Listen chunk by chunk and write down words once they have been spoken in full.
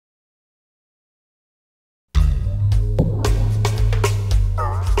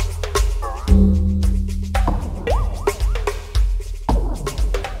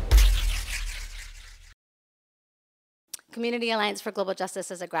Community Alliance for Global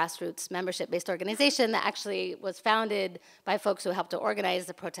Justice is a grassroots membership-based organization that actually was founded by folks who helped to organize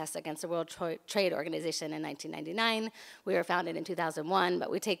the protests against the World Trade Organization in 1999. We were founded in 2001, but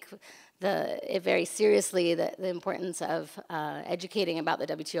we take it very seriously, the importance of educating about the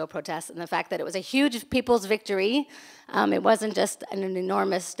WTO protests and the fact that it was a huge people's victory. It wasn't just an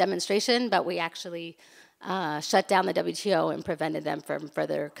enormous demonstration, but we actually shut down the WTO and prevented them from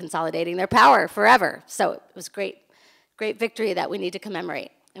further consolidating their power forever. So it was great victory that we need to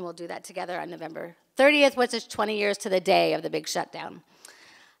commemorate. And we'll do that together on November 30th, which is 20 years to the day of the big shutdown.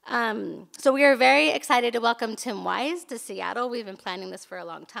 So we are very excited to welcome Tim Wise to Seattle. We've been planning this for a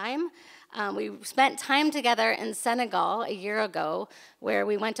long time. We spent time together in Senegal a year ago, where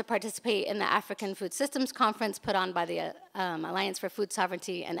we went to participate in the African Food Systems Conference put on by the Alliance for Food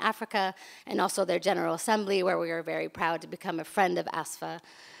Sovereignty in Africa, and also their General Assembly, where we were very proud to become a friend of ASFA.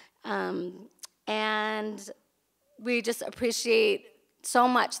 And we just appreciate so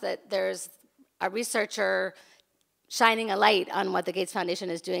much that there's a researcher shining a light on what the Gates Foundation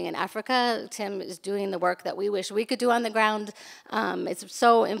is doing in Africa. Tim is doing the work that we wish we could do on the ground. It's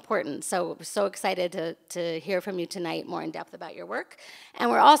so important. So we're so excited to hear from you tonight more in depth about your work. And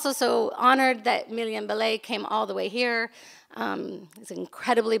we're also so honored that Million Belay came all the way here. He's an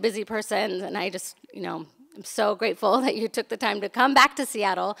incredibly busy person, and I just, I'm so grateful that you took the time to come back to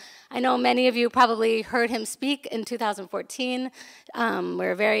Seattle. I know many of you probably heard him speak in 2014.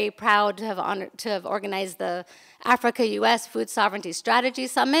 We're very proud to have organized the Africa-US Food Sovereignty Strategy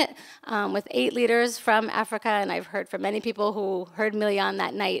Summit with 8 leaders from Africa, and I've heard from many people who heard Million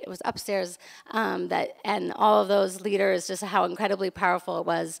that night. It was upstairs, and all of those leaders, just how incredibly powerful it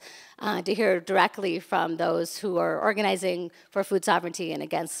was to hear directly from those who are organizing for food sovereignty and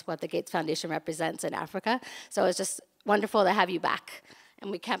against what the Gates Foundation represents in Africa. So it's just wonderful to have you back, and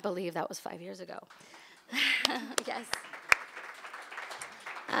we can't believe that was 5 years ago. Yes.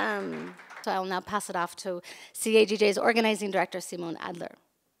 So I will now pass it off to CAGJ's organizing director, Simone Adler.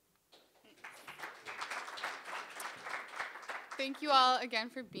 Thank you all again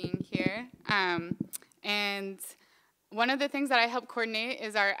for being here. And one of the things that I help coordinate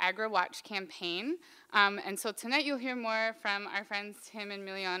is our AgriWatch campaign. And so tonight you'll hear more from our friends Tim and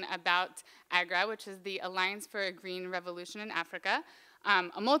Million about AGRA, which is the Alliance for a Green Revolution in Africa,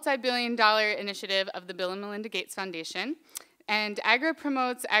 a multi-billion-dollar initiative of the Bill and Melinda Gates Foundation. And AGRA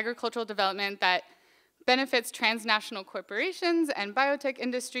promotes agricultural development that benefits transnational corporations and biotech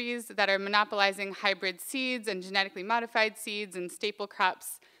industries that are monopolizing hybrid seeds and genetically modified seeds and staple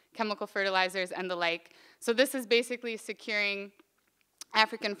crops, chemical fertilizers, and the like. So this is basically securing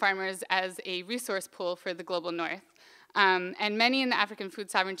African farmers as a resource pool for the global north. And many in the African food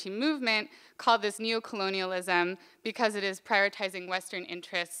sovereignty movement call this neocolonialism because it is prioritizing Western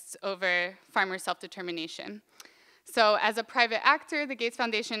interests over farmer self-determination. So as a private actor, the Gates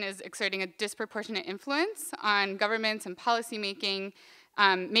Foundation is exerting a disproportionate influence on governments and policymaking,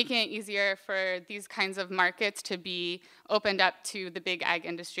 making it easier for these kinds of markets to be opened up to the big ag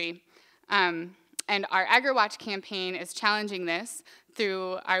industry. And our AgriWatch campaign is challenging this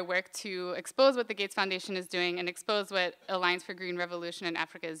through our work to expose what the Gates Foundation is doing and expose what Alliance for Green Revolution in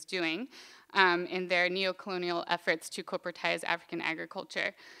Africa is doing in their neocolonial efforts to corporatize African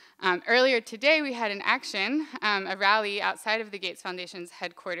agriculture. Earlier today, we had an action, a rally outside of the Gates Foundation's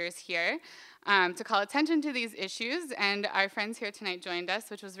headquarters here to call attention to these issues, and our friends here tonight joined us,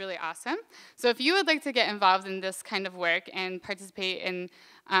 which was really awesome. So if you would like to get involved in this kind of work and participate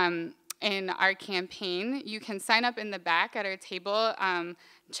in our campaign, you can sign up in the back at our table.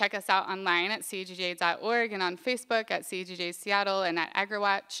 Check us out online at cagj.org and on Facebook at CAGJ Seattle and at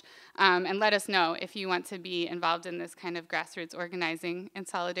AgriWatch, and let us know if you want to be involved in this kind of grassroots organizing in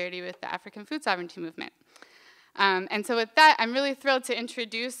solidarity with the African food sovereignty movement. And so with that, I'm really thrilled to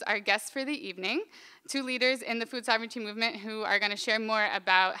introduce our guests for the evening, 2 leaders in the food sovereignty movement who are going to share more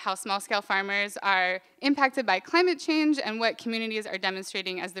about how small-scale farmers are impacted by climate change and what communities are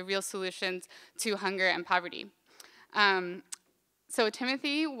demonstrating as the real solutions to hunger and poverty. So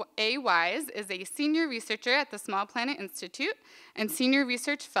Timothy A. Wise is a senior researcher at the Small Planet Institute and senior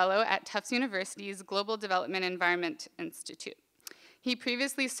research fellow at Tufts University's Global Development Environment Institute. He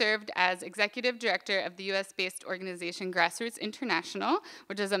previously served as executive director of the US-based organization Grassroots International,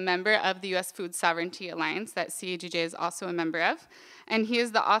 which is a member of the US Food Sovereignty Alliance that CAGJ is also a member of. And he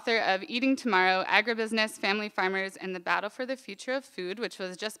is the author of Eating Tomorrow, Agribusiness, Family Farmers, and the Battle for the Future of Food, which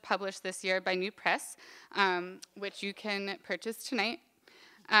was just published this year by New Press, which you can purchase tonight.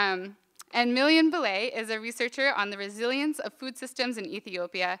 And Million Belay is a researcher on the resilience of food systems in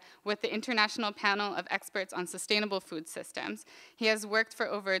Ethiopia with the International Panel of Experts on Sustainable Food Systems. He has worked for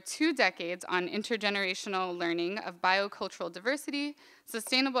over 2 decades on intergenerational learning of biocultural diversity,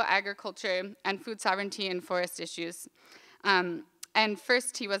 sustainable agriculture, and food sovereignty and forest issues. And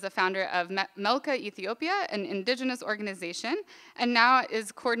first, he was a founder of Melka Ethiopia, an indigenous organization, and now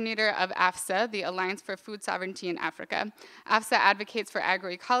is coordinator of AFSA, the Alliance for Food Sovereignty in Africa. AFSA advocates for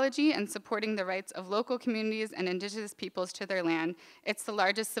agroecology and supporting the rights of local communities and indigenous peoples to their land. It's the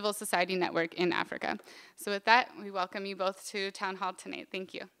largest civil society network in Africa. So with that, we welcome you both to Town Hall tonight.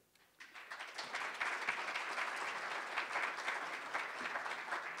 Thank you.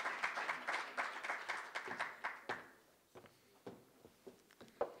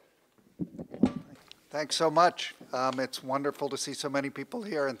 Thanks so much. It's wonderful to see so many people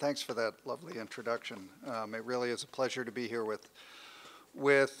here, and thanks for that lovely introduction. It really is a pleasure to be here with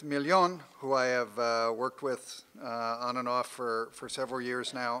Million, who I have worked with on and off for several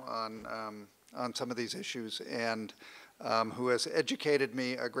years now on some of these issues, and who has educated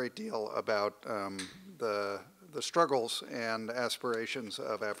me a great deal about the struggles and aspirations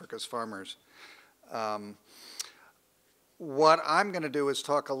of Africa's farmers. What I'm going to do is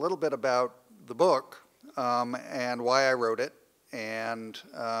talk a little bit about the book and why I wrote it, and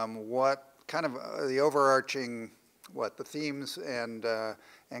what kind of the overarching, the themes and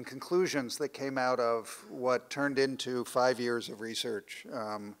conclusions that came out of what turned into 5 years of research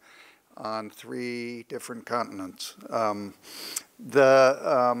on 3 different continents. Then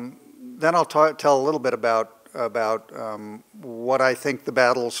I'll tell a little bit about what I think the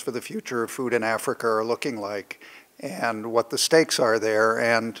battles for the future of food in Africa are looking like, and what the stakes are there,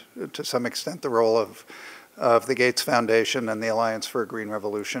 and to some extent the role of the Gates Foundation and the Alliance for a Green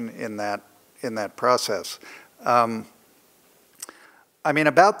Revolution in that process. I mean,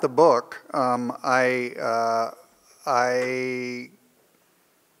 about the book, I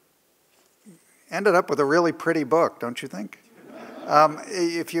ended up with a really pretty book, don't you think?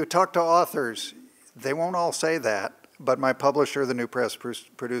 If you talk to authors, they won't all say that, but my publisher, the New Press,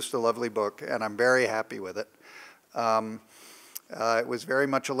 produced a lovely book, and I'm very happy with it. It was very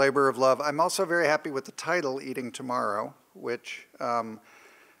much a labor of love. I'm also very happy with the title, Eating Tomorrow, which the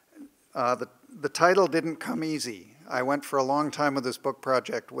title didn't come easy. I went for a long time with this book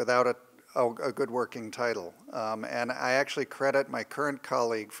project without a good working title. And I actually credit my current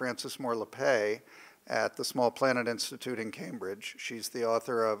colleague, Frances Moore LePay, at the Small Planet Institute in Cambridge. She's the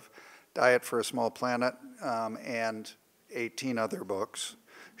author of Diet for a Small Planet and 18 other books.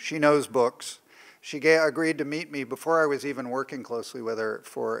 She knows books. She agreed to meet me before I was even working closely with her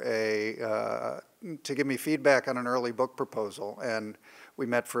to give me feedback on an early book proposal. And we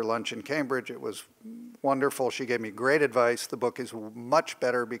met for lunch in Cambridge. It was wonderful. She gave me great advice. The book is much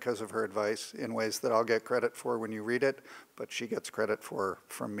better because of her advice in ways that I'll get credit for when you read it, but she gets credit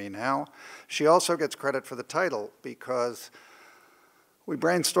from me now. She also gets credit for the title because we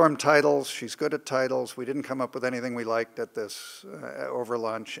brainstormed titles. She's good at titles. We didn't come up with anything we liked at this over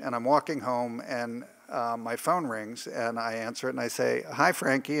lunch. And I'm walking home, and my phone rings, and I answer it, and I say, "Hi,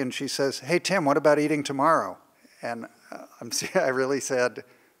 Frankie." And she says, "Hey, Tim, what about Eating Tomorrow?" And I really said,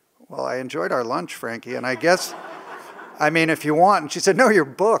 "Well, I enjoyed our lunch, Frankie, and I guess, I mean, if you want." And she said, "No, your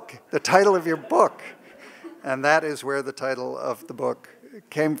book, the title of your book." And that is where the title of the book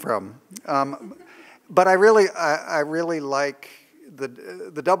came from. But I really like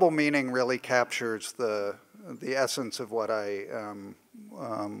the double meaning. Really captures the essence of what I'm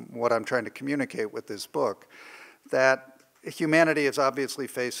trying to communicate with this book, that humanity is obviously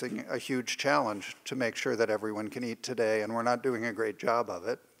facing a huge challenge to make sure that everyone can eat today, and we're not doing a great job of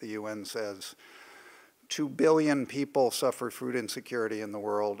it. The UN says 2 billion people suffer food insecurity in the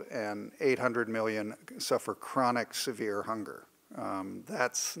world, and 800 million suffer chronic severe hunger.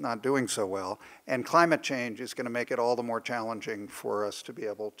 That's not doing so well. And climate change is going to make it all the more challenging for us to be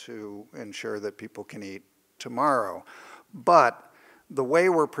able to ensure that people can eat tomorrow. But the way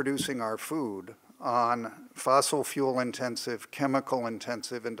we're producing our food on fossil fuel intensive, chemical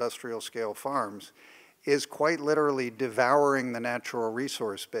intensive, industrial scale farms is quite literally devouring the natural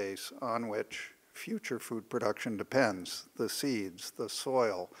resource base on which future food production depends: the seeds, the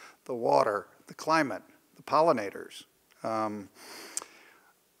soil, the water, the climate, the pollinators.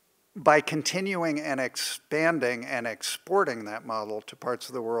 By continuing and expanding and exporting that model to parts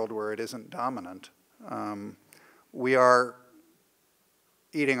of the world where it isn't dominant, we are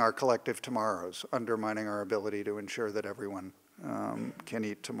eating our collective tomorrows, undermining our ability to ensure that everyone can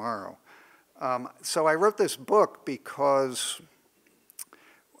eat tomorrow. So I wrote this book because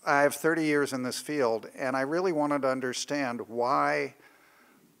I have 30 years in this field, and I really wanted to understand why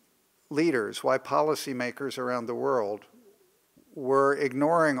leaders, why policymakers around the world were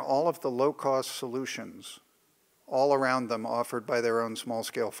ignoring all of the low-cost solutions all around them offered by their own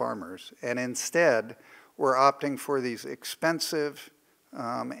small-scale farmers, and instead were opting for these expensive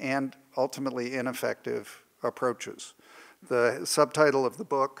and ultimately ineffective approaches. The subtitle of the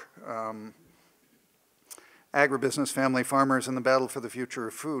book, Agribusiness, Family Farmers, and the Battle for the Future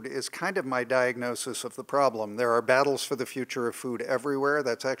of Food, is kind of my diagnosis of the problem. There are battles for the future of food everywhere.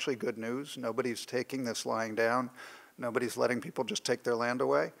 That's actually good news. Nobody's taking this lying down. Nobody's letting people just take their land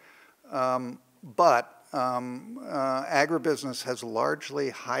away. Agribusiness has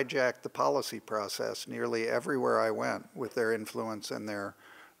largely hijacked the policy process nearly everywhere I went with their influence and their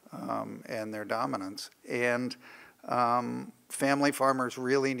dominance. And family farmers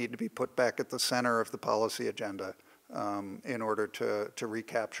really need to be put back at the center of the policy agenda in order to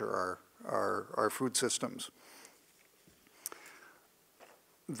recapture our food systems.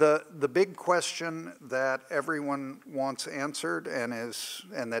 The big question that everyone wants answered and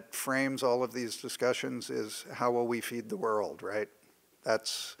that frames all of these discussions is, how will we feed the world, right?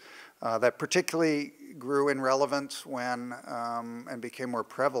 That particularly grew in relevance when and became more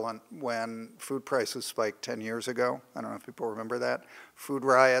prevalent when food prices spiked 10 years ago. I don't know if people remember that. Food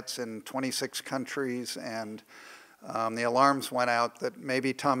riots in 26 countries, and the alarms went out that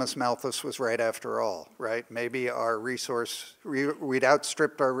maybe Thomas Malthus was right after all, right? Maybe our we'd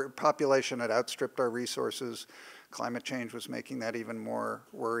outstripped our population, had outstripped our resources. Climate change was making that even more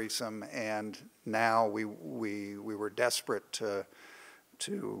worrisome, and now we were desperate to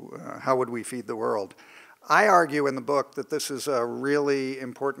how would we feed the world? I argue in the book that this is a really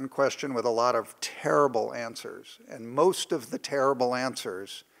important question with a lot of terrible answers, and most of the terrible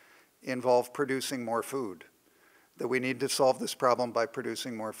answers involve producing more food, that we need to solve this problem by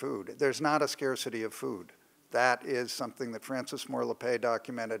producing more food. There's not a scarcity of food. That is something that Frances Moore Lappé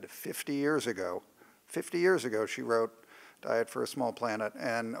documented 50 years ago. 50 years ago, she wrote Diet for a Small Planet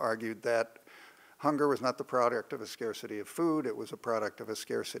and argued that hunger was not the product of a scarcity of food, it was a product of a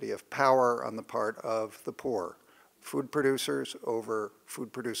scarcity of power on the part of the poor. Food producers over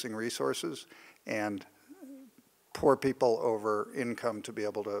food producing resources, and poor people over income to be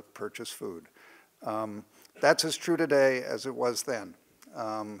able to purchase food. That's as true today as it was then.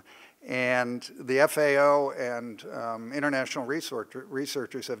 And the FAO and international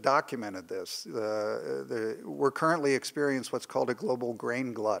researchers have documented this. We're currently experiencing what's called a global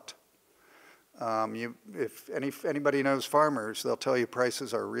grain glut. If anybody knows farmers, they'll tell you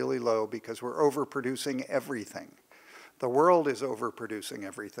prices are really low because we're overproducing everything. The world is overproducing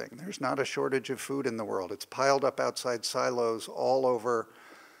everything. There's not a shortage of food in the world. It's piled up outside silos all over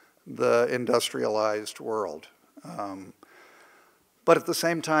the industrialized world. But at the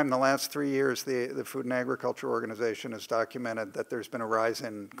same time, the last 3 years, the Food and Agriculture Organization has documented that there's been a rise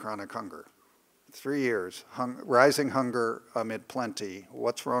in chronic hunger. 3 years, rising hunger amid plenty.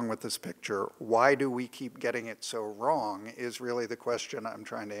 What's wrong with this picture? Why do we keep getting it so wrong is really the question I'm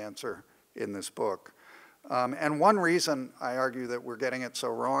trying to answer in this book. And one reason I argue that we're getting it so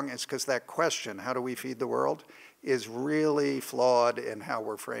wrong is because that question, how do we feed the world, is really flawed in how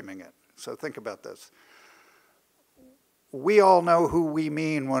we're framing it. So think about this. We all know who we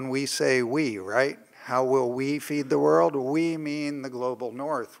mean when we say we, right? How will we feed the world? We mean the global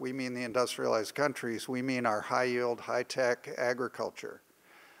north. We mean the industrialized countries. We mean our high-yield, high-tech agriculture.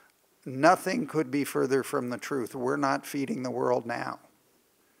 Nothing could be further from the truth. We're not feeding the world now.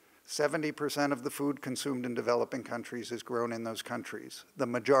 70% of the food consumed in developing countries is grown in those countries. The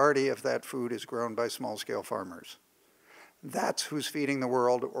majority of that food is grown by small-scale farmers. That's who's feeding the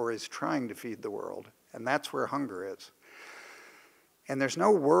world or is trying to feed the world, and that's where hunger is. And there's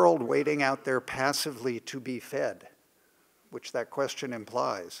no world waiting out there passively to be fed, which that question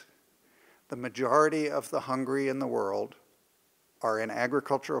implies. The majority of the hungry in the world are in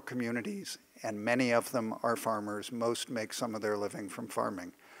agricultural communities, and many of them are farmers. Most make some of their living from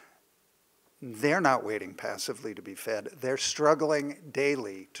farming. They're not waiting passively to be fed. They're struggling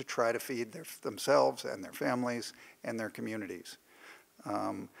daily to try to feed themselves and their families and their communities.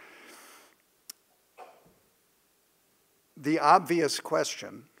 The obvious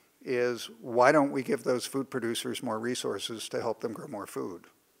question is, why don't we give those food producers more resources to help them grow more food?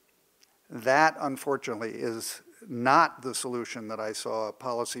 That, unfortunately, is not the solution that I saw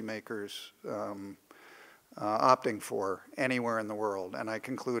policymakers opting for anywhere in the world. And I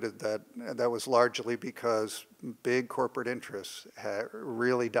concluded that that was largely because big corporate interests had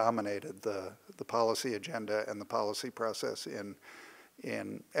really dominated the policy agenda and the policy process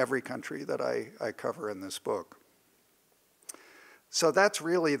in every country that I cover in this book. So that's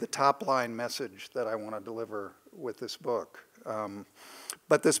really the top line message that I want to deliver with this book.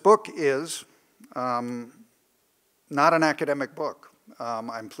 But this book is not an academic book,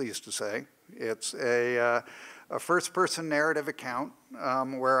 I'm pleased to say. It's a first-person narrative account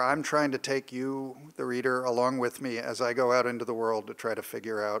where I'm trying to take you, the reader, along with me as I go out into the world to try to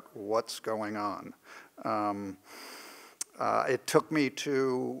figure out what's going on. It took me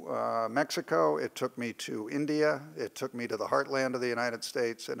to Mexico, it took me to India, it took me to the heartland of the United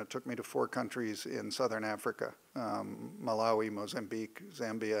States, and it took me to 4 countries in southern Africa, Malawi, Mozambique,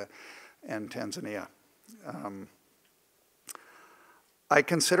 Zambia, and Tanzania. I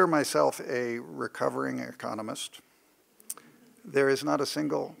consider myself a recovering economist. There is not a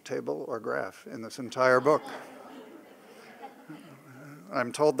single table or graph in this entire book.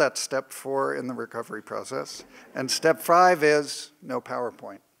 I'm told that's step 4 in the recovery process. And step 5 is no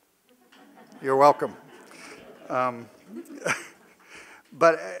PowerPoint. You're welcome.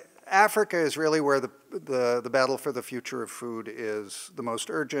 But Africa is really where the battle for the future of food is the most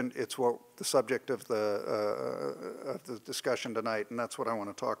urgent. It's what the subject of the discussion tonight, and that's what I want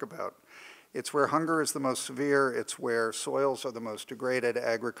to talk about. It's where hunger is the most severe. It's where soils are the most degraded.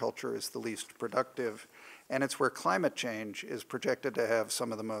 Agriculture is the least productive. And it's where climate change is projected to have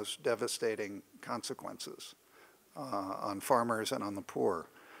some of the most devastating consequences on farmers and on the poor.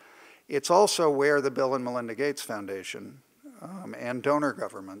 It's also where the Bill and Melinda Gates Foundation and donor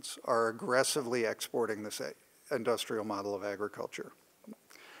governments are aggressively exporting this industrial model of agriculture.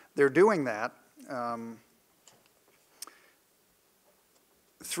 They're doing that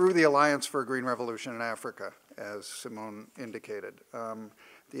through the Alliance for a Green Revolution in Africa, as Simone indicated.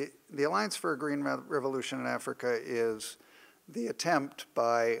 The Alliance for a Green Revolution in Africa is the attempt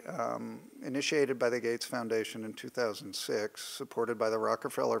initiated by the Gates Foundation in 2006, supported by the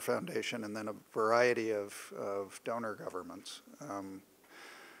Rockefeller Foundation, and then a variety of donor governments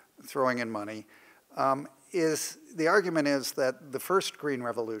throwing in money. The argument is that the first Green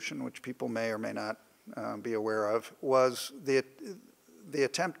Revolution, which people may or may not be aware of, was the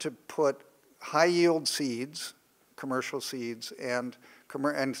attempt to put high-yield seeds, commercial seeds, and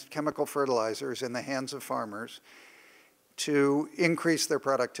chemical fertilizers in the hands of farmers to increase their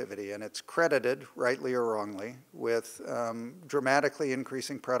productivity. And it's credited, rightly or wrongly, with dramatically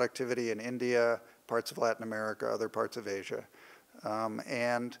increasing productivity in India, parts of Latin America, other parts of Asia.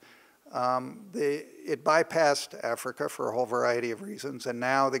 It bypassed Africa for a whole variety of reasons, and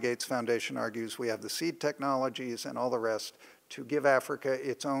now the Gates Foundation argues we have the seed technologies and all the rest to give Africa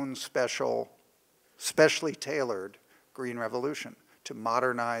its own specially tailored green revolution to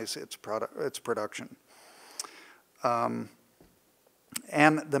modernize its production. And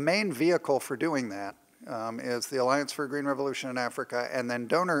the main vehicle for doing that is the Alliance for a Green Revolution in Africa, and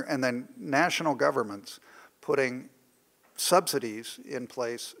then national governments putting subsidies in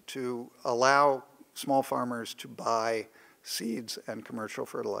place to allow small farmers to buy seeds and commercial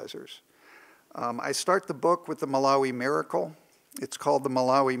fertilizers. I start the book with the Malawi miracle. It's called the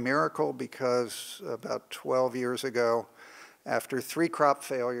Malawi miracle because about 12 years ago, after 3 crop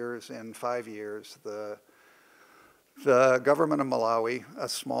failures in 5 years, the government of Malawi, a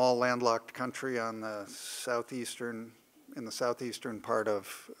small landlocked country on the southeastern part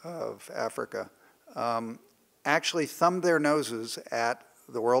of Africa, actually thumbed their noses at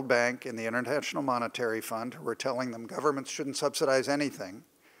the World Bank and the International Monetary Fund, who were telling them governments shouldn't subsidize anything.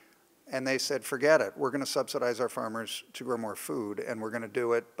 And they said, forget it, we're going to subsidize our farmers to grow more food, and we're going to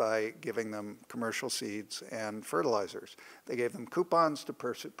do it by giving them commercial seeds and fertilizers. They gave them coupons to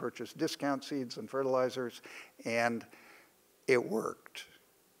purchase discount seeds and fertilizers, and it worked.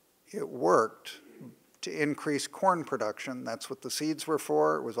 It worked to increase corn production. That's what the seeds were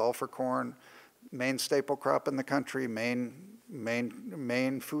for. It was all for corn. Main staple crop in the country, main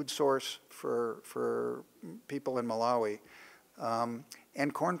food source for people in Malawi.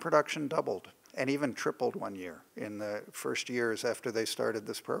 And corn production doubled and even tripled one year in the first years after they started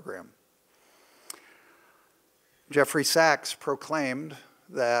this program. Jeffrey Sachs proclaimed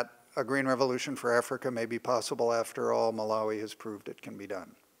that a green revolution for Africa may be possible. After all, Malawi has proved it can be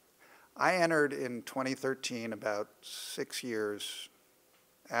done. I entered in 2013, about 6 years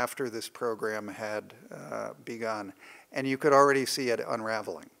after this program had begun, and you could already see it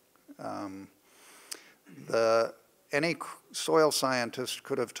unraveling. Any soil scientist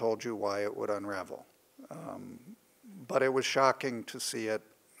could have told you why it would unravel. But it was shocking to see it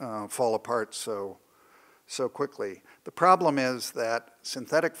fall apart so quickly. The problem is that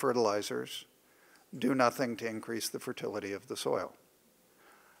synthetic fertilizers do nothing to increase the fertility of the soil.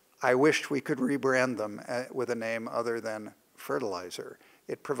 I wished we could rebrand them with a name other than fertilizer.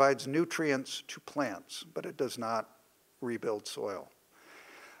 It provides nutrients to plants, but it does not rebuild soil.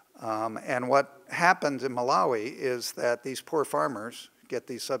 And what happens in Malawi is that these poor farmers get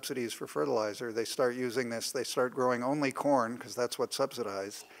these subsidies for fertilizer. They start using this. They start growing only corn because that's what's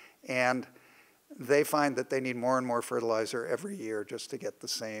subsidized. And they find that they need more and more fertilizer every year just to get the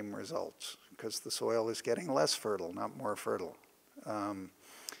same results because the soil is getting less fertile, not more fertile.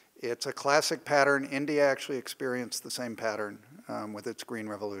 It's a classic pattern. India actually experienced the same pattern with its green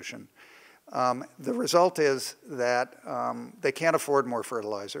revolution. The result is that they can't afford more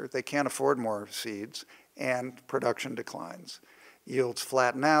fertilizer, they can't afford more seeds, and production declines. Yields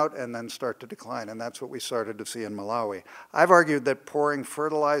flatten out and then start to decline, and that's what we started to see in Malawi. I've argued that pouring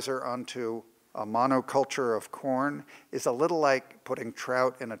fertilizer onto a monoculture of corn is a little like putting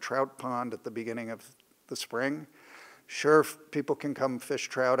trout in a trout pond at the beginning of the spring. Sure, people can come fish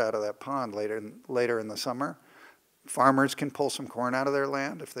trout out of that pond later in the summer. Farmers can pull some corn out of their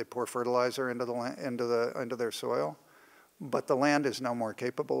land if they pour fertilizer into their soil. But the land is no more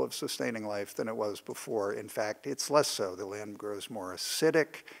capable of sustaining life than it was before. In fact, it's less so. The land grows more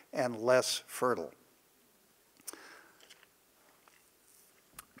acidic and less fertile.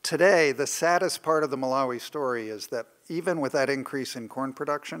 Today, the saddest part of the Malawi story is that even with that increase in corn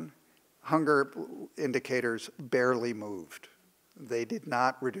production, hunger indicators barely moved. They did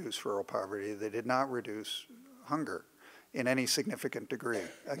not reduce rural poverty. They did not reduce hunger in any significant degree.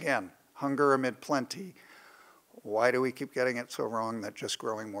 Again, hunger amid plenty. Why do we keep getting it so wrong that just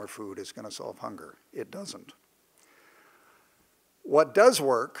growing more food is going to solve hunger? It doesn't. What does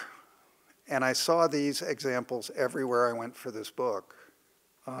work, and I saw these examples everywhere I went for this book,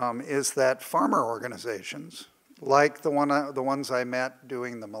 is that farmer organizations, like the ones I met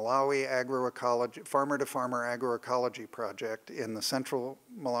doing the Malawi agroecology, farmer-to-farmer agroecology project in the central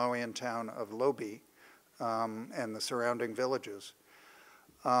Malawian town of Lobi and the surrounding villages,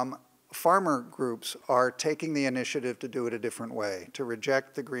 farmer groups are taking the initiative to do it a different way, to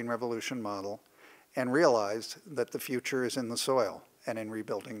reject the Green Revolution model and realize that the future is in the soil and in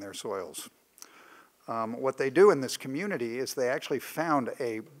rebuilding their soils. What they do in this community is they actually found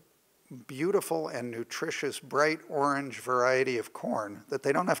a beautiful and nutritious bright orange variety of corn that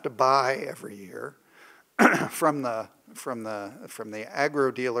they don't have to buy every year from the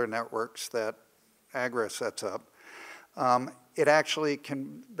agro dealer networks that Agra sets up. It actually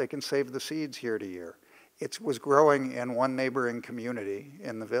they can save the seeds year to year. It was growing in one neighboring community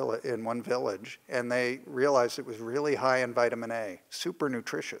in one village, and they realized it was really high in vitamin A, super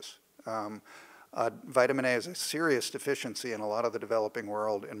nutritious. Vitamin A is a serious deficiency in a lot of the developing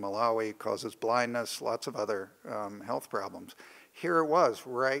world. In Malawi, causes blindness, lots of other health problems. Here it was,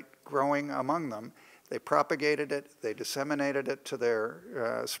 right, growing among them. They propagated it, they disseminated it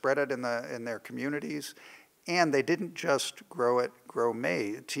to spread it in their communities, and they didn't just grow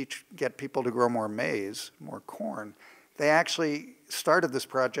maize, get people to grow more maize, more corn. They actually started this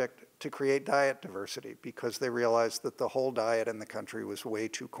project to create diet diversity because they realized that the whole diet in the country was way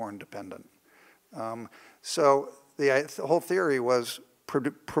too corn dependent. So the whole theory was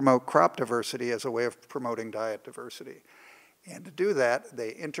promote crop diversity as a way of promoting diet diversity. And to do that,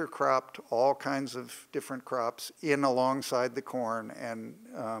 they intercropped all kinds of different crops alongside the corn, and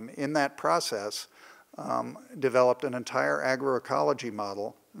in that process, developed an entire agroecology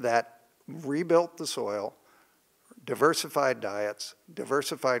model that rebuilt the soil, diversified diets,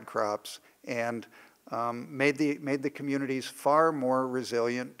 diversified crops, and made the communities far more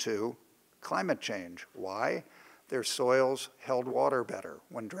resilient to climate change. Why? Their soils held water better.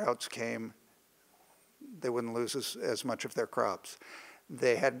 When droughts came, they wouldn't lose as much of their crops.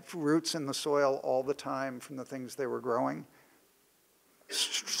 They had roots in the soil all the time from the things they were growing.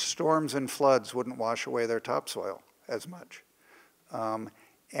 Storms and floods wouldn't wash away their topsoil as much.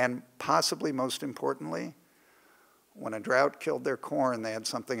 And possibly most importantly, when a drought killed their corn, they had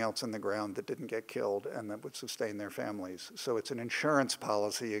something else in the ground that didn't get killed and that would sustain their families. So it's an insurance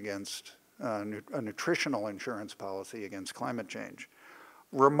policy against, a nutritional insurance policy against climate change.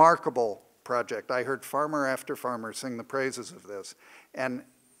 Remarkable project. I heard farmer after farmer sing the praises of this. And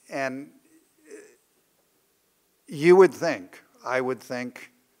you would think, I would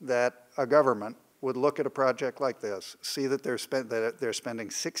think, that a government would look at a project like this, see that they're spending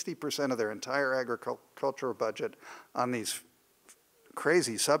 60% of their entire agricultural budget on these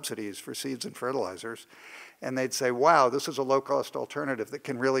crazy subsidies for seeds and fertilizers, and they'd say, wow, this is a low-cost alternative that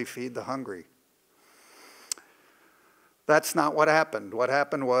can really feed the hungry. That's not what happened. What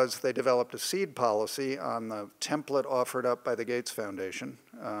happened was they developed a seed policy on the template offered up by the Gates Foundation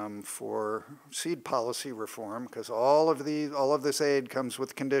for seed policy reform, because all of this aid comes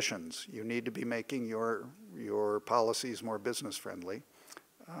with conditions. You need to be making your policies more business friendly.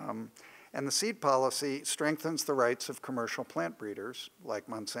 And the seed policy strengthens the rights of commercial plant breeders, like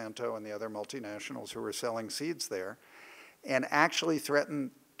Monsanto and the other multinationals who are selling seeds there, and actually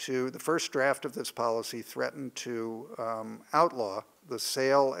threatened to, the first draft of this policy threatened to outlaw the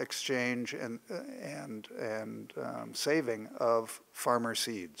sale, exchange, and saving of farmer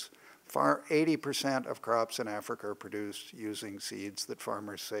seeds. 80% of crops in Africa are produced using seeds that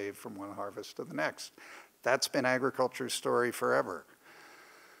farmers save from one harvest to the next. That's been agriculture's story forever.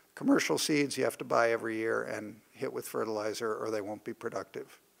 Commercial seeds you have to buy every year and hit with fertilizer or they won't be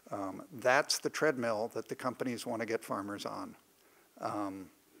productive. That's the treadmill that the companies want to get farmers on.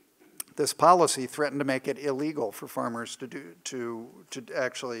 This policy threatened to make it illegal for farmers to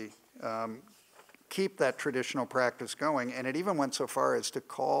actually keep that traditional practice going, and it even went so far as to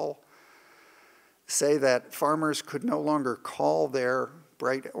say that farmers could no longer call their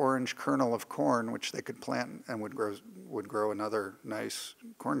bright orange kernel of corn, which they could plant and would grow another nice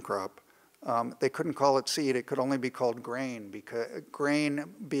corn crop. They couldn't call it seed; it could only be called grain, because grain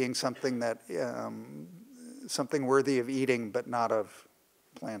being something that something worthy of eating but not of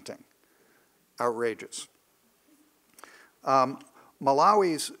planting. Outrageous.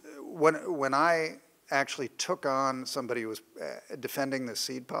 Malawi's, when I actually took on somebody who was defending the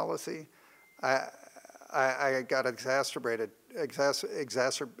seed policy, I got exasperated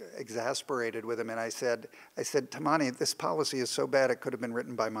with him, and I said, Tamani, this policy is so bad it could have been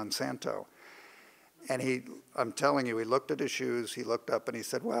written by Monsanto. And I'm telling you, he looked at his shoes, he looked up, and he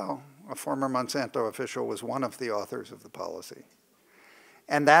said, well, a former Monsanto official was one of the authors of the policy.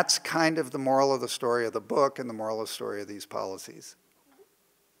 And that's kind of the moral of the story of the book and the moral of the story of these policies.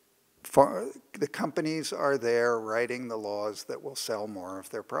 The companies are there writing the laws that will sell more of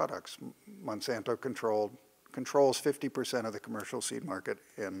their products. Monsanto controls 50% of the commercial seed market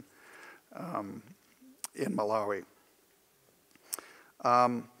in Malawi.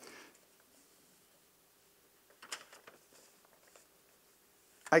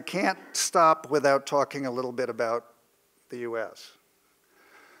 I can't stop without talking a little bit about the US,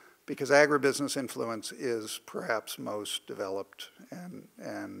 because agribusiness influence is perhaps most developed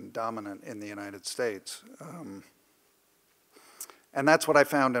and dominant in the United States. And that's what I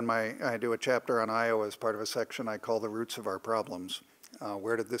found in I do a chapter on Iowa as part of a section I call The Roots of Our Problems.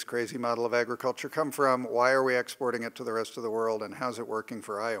 Where did this crazy model of agriculture come from? Why are we exporting it to the rest of the world? And how's it working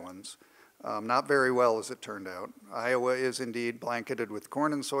for Iowans? Not very well, as it turned out. Iowa is indeed blanketed with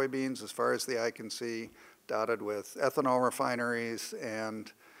corn and soybeans as far as the eye can see, dotted with ethanol refineries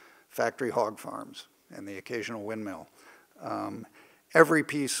and factory hog farms and the occasional windmill. Every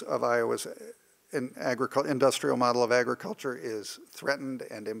piece of Iowa's industrial model of agriculture is threatened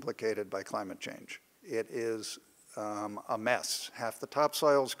and implicated by climate change. It is a mess. Half the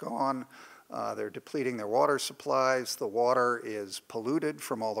topsoil's gone. They're depleting their water supplies. The water is polluted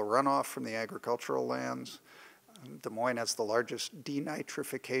from all the runoff from the agricultural lands. Des Moines has the largest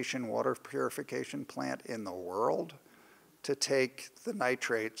denitrification water purification plant in the world to take the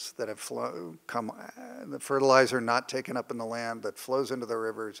nitrates that have the fertilizer not taken up in the land that flows into the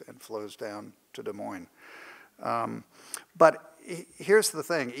rivers and flows down to Des Moines. But here's the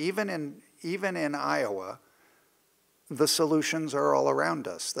thing, even in Iowa, the solutions are all around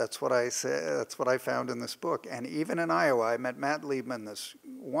us. That's what I say, that's what I found in this book. And even in Iowa, I met Matt Liebman, this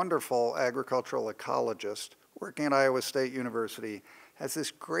wonderful agricultural ecologist working at Iowa State University, has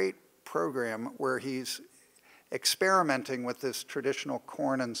this great program where he's experimenting with this traditional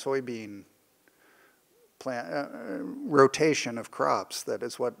corn and soybean plant, rotation of crops. That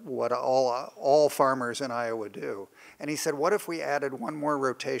is what all farmers in Iowa do. And he said, what if we added one more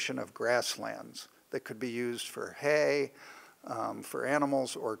rotation of grasslands that could be used for hay, for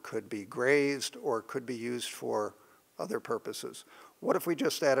animals, or could be grazed, or could be used for other purposes? What if we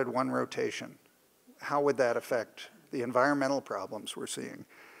just added one rotation? How would that affect the environmental problems we're seeing?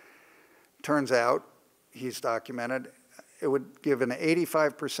 Turns out, he's documented, it would give an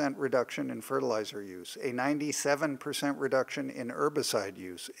 85% reduction in fertilizer use, a 97% reduction in herbicide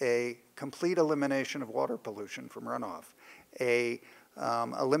use, a complete elimination of water pollution from runoff, a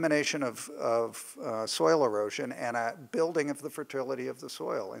elimination of soil erosion, and a building of the fertility of the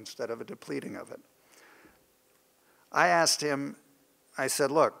soil instead of a depleting of it. I asked him, I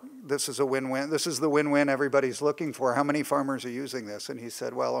said, look, this is a win-win. This is the win-win everybody's looking for. How many farmers are using this? And he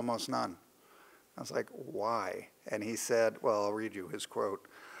said, well, almost none. I was like, why? And he said, well, I'll read you his quote.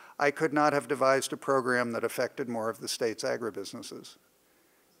 I could not have devised a program that affected more of the state's agribusinesses.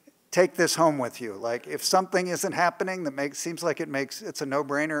 Take this home with you. Like, if something isn't happening that seems like it's a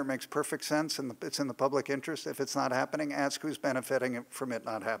no-brainer, it makes perfect sense, and it's in the public interest. If it's not happening, ask who's benefiting from it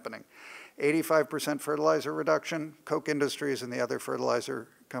not happening. 85% fertilizer reduction. Koch Industries and the other fertilizer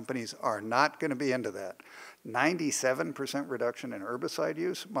companies are not going to be into that. 97% reduction in herbicide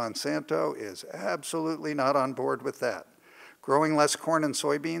use. Monsanto is absolutely not on board with that. Growing less corn and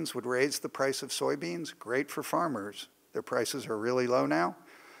soybeans would raise the price of soybeans. Great for farmers. Their prices are really low now.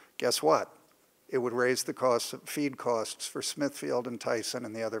 Guess what? It would raise the cost of feed costs for Smithfield and Tyson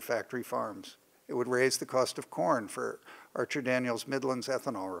and the other factory farms. It would raise the cost of corn for Archer Daniels Midland's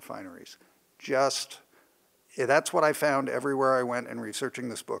ethanol refineries. That's what I found everywhere I went in researching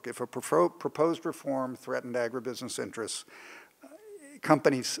this book. If a proposed reform threatened agribusiness interests,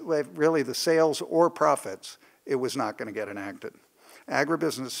 companies, really the sales or profits, it was not going to get enacted.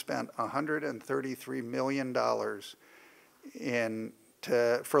 Agribusiness spent $133 million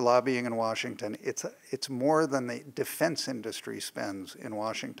for lobbying in Washington. It's more than the defense industry spends in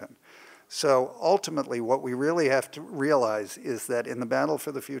Washington. So ultimately, what we really have to realize is that in the battle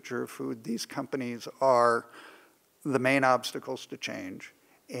for the future of food, these companies are the main obstacles to change.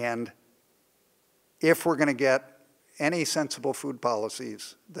 And if we're going to get any sensible food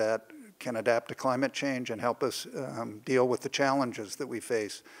policies that can adapt to climate change and help us deal with the challenges that we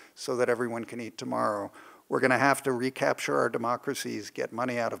face so that everyone can eat tomorrow, we're going to have to recapture our democracies, get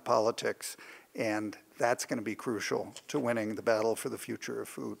money out of politics, and that's going to be crucial to winning the battle for the future of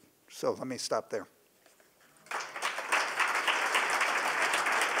food. So let me stop there.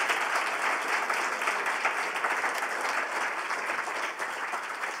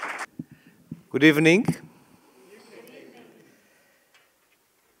 Good evening.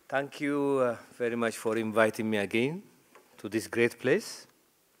 Thank you very much for inviting me again to this great place,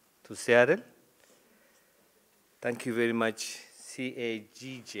 to Seattle. Thank you very much,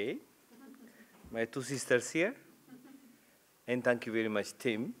 CAGJ, my two sisters here. And thank you very much,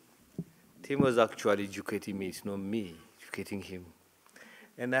 Tim. Tim was actually educating me, it's not me educating him.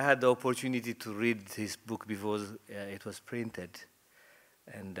 And I had the opportunity to read his book before it was printed.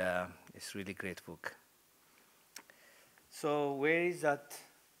 And it's a really great book. So where is that?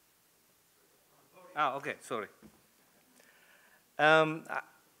 Oh, okay, sorry.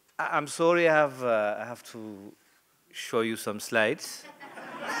 I'm sorry I have to show you some slides.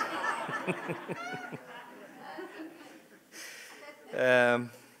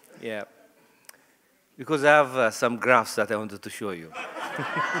 Yeah, because I have some graphs that I wanted to show you.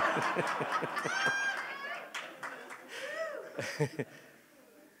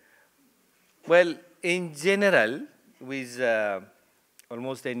 Well, in general, with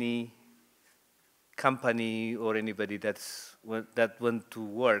almost any company or anybody that want to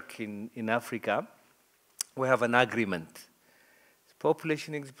work in Africa, we have an agreement.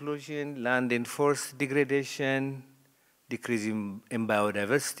 Population explosion, land and forest degradation, decrease in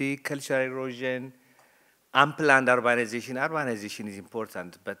biodiversity, cultural erosion, unplanned urbanization. Urbanization is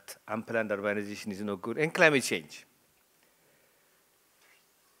important, but unplanned urbanization is not good, and climate change.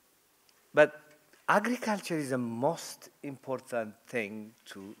 But agriculture is the most important thing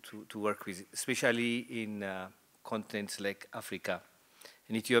to work with, especially in continents like Africa.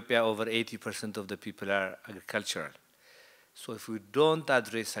 In Ethiopia, over 80% of the people are agricultural. So if we don't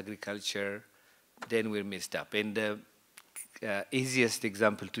address agriculture, then we're messed up. And the easiest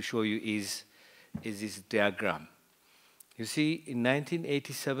example to show you is this diagram. You see, in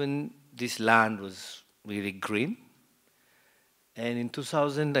 1987, this land was really green. And in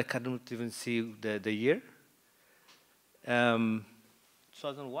 2000, I cannot even see the year.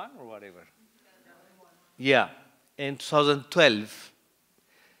 2001 or whatever. Yeah, in 2012,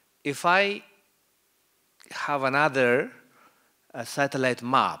 if I have another satellite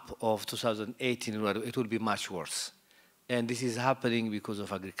map of 2018, it will be much worse. And this is happening because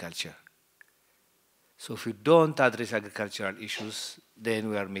of agriculture. So if we don't address agricultural issues, then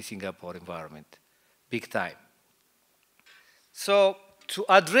we are messing up our environment, big time. So to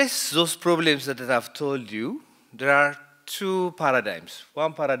address those problems that I've told you, there are two paradigms.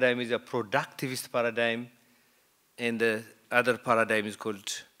 One paradigm is a productivist paradigm, and the other paradigm is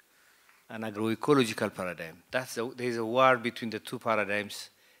called an agroecological paradigm. There's a war between the two paradigms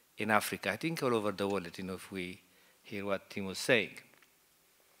in Africa. I think all over the world, if we hear what Tim was saying.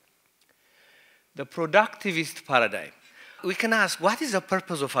 The productivist paradigm. We can ask, what is the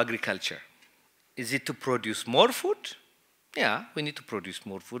purpose of agriculture? Is it to produce more food? Yeah, we need to produce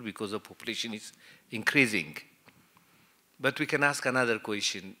more food because the population is increasing. But we can ask another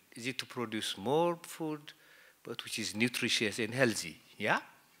question. Is it to produce more food, but which is nutritious and healthy? Yeah?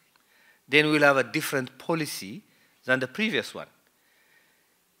 Then we'll have a different policy than the previous one.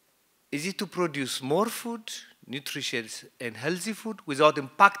 Is it to produce more food, nutritious and healthy food, without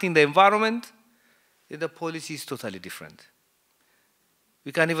impacting the environment? Then the policy is totally different.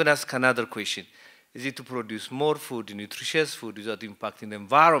 We can even ask another question. Is it to produce more food, nutritious food, without impacting the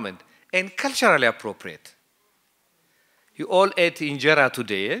environment, and culturally appropriate? You all ate injera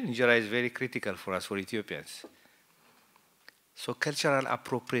today. Eh? Injera is very critical for us, for Ethiopians. So cultural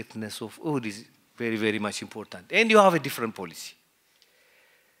appropriateness of food is very, very much important. And you have a different policy.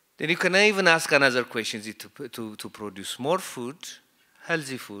 Then you can even ask another question, is it to produce more food,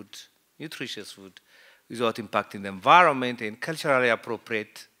 healthy food, nutritious food, without impacting the environment and culturally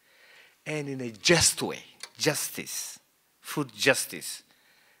appropriate, and in a just way, justice, food justice,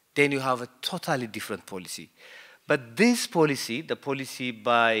 then you have a totally different policy. But this policy, the policy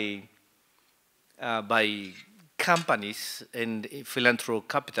by companies and philanthropic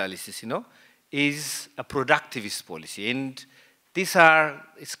capitalists, is a productivist policy. And these are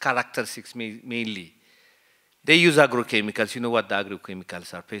its characteristics mainly. They use agrochemicals. You know what the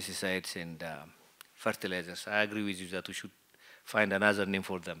agrochemicals are, pesticides and fertilizers. I agree with you that we should find another name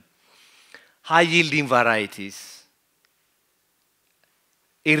for them. High-yielding varieties,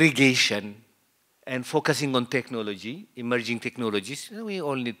 irrigation, and focusing on technology, emerging technologies. We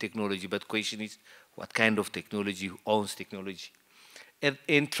all need technology, but the question is, what kind of technology, who owns technology?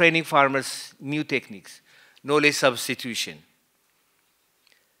 And training farmers new techniques, knowledge substitution.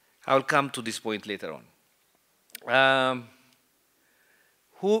 I'll come to this point later on.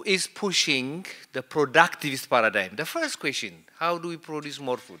 Who is pushing the productivist paradigm? The first question, how do we produce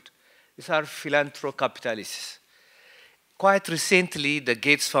more food? These are philanthropic capitalists. Quite recently, the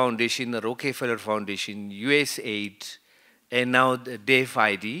Gates Foundation, the Rockefeller Foundation, USAID, and now the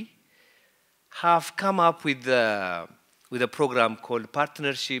DFID have come up with a program called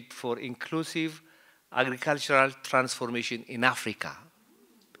Partnership for Inclusive Agricultural Transformation in Africa.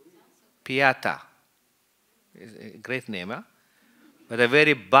 PIATA. It's a great name, huh? But a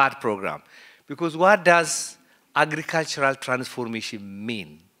very bad program. Because what does agricultural transformation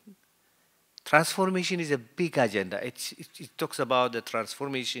mean? Transformation is a big agenda. It talks about the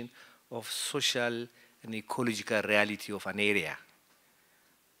transformation of social and ecological reality of an area.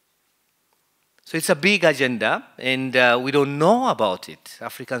 So it's a big agenda, and we don't know about it.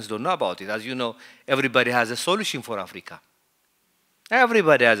 Africans don't know about it. As you know, everybody has a solution for Africa.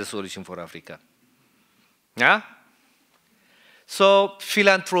 Everybody has a solution for Africa. Yeah? So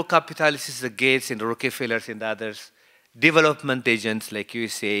philanthropic capitalists, the Gates and the Rockefellers and others, development agents like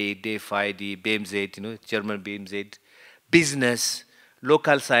USAID, DFID, BMZ, German BMZ, business,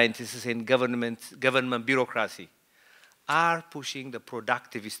 local scientists, and government bureaucracy are pushing the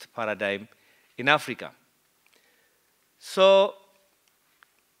productivist paradigm in Africa. So,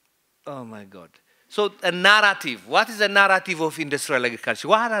 oh my God. So a narrative, what is the narrative of industrial agriculture?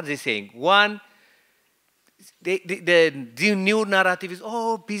 What are they saying? One, the new narrative is,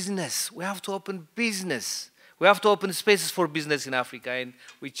 oh, business. We have to open business. We have to open spaces for business in Africa, and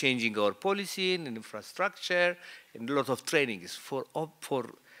we're changing our policy and infrastructure, and a lot of training is for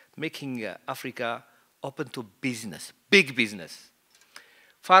making Africa open to business, big business.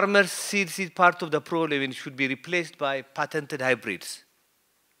 Farmers seeds is part of the problem and should be replaced by patented hybrids.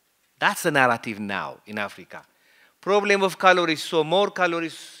 That's the narrative now in Africa. Problem of calories, so more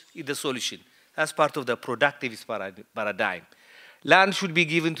calories is the solution. That's part of the productivist paradigm. Land should be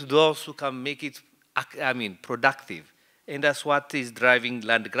given to those who can make it, productive. And that's what is driving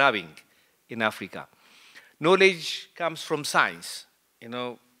land grabbing in Africa. Knowledge comes from science.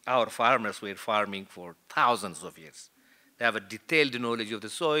 Our farmers were farming for thousands of years. They have a detailed knowledge of the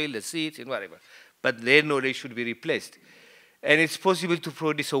soil, the seeds, and whatever. But their knowledge should be replaced. And it's possible to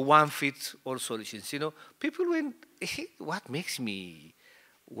produce a one-fit-all solutions. People, what makes me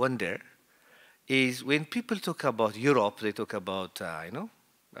wonder is when people talk about Europe, they talk about,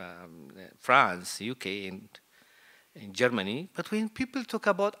 France, UK, and Germany. But when people talk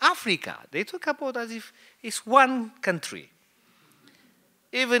about Africa, they talk about as if it's one country.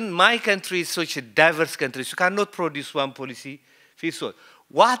 Even my country is such a diverse country, so you cannot produce one policy fits all.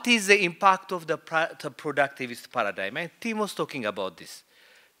 What is the impact of the productivist paradigm? And Tim was talking about this.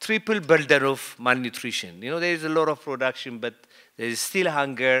 Triple burden of malnutrition. There is a lot of production, but there is still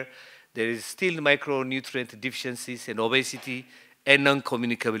hunger, there is still micronutrient deficiencies and obesity and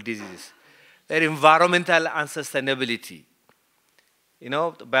non-communicable diseases. There is environmental unsustainability.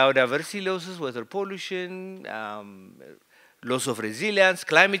 Biodiversity losses, water pollution, loss of resilience,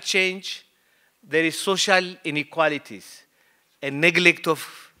 climate change. There is social inequalities and neglect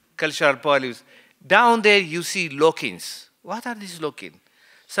of cultural values. Down there, you see lock-ins. What are these lock-ins?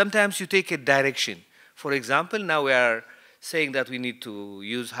 Sometimes you take a direction. For example, now we are saying that we need to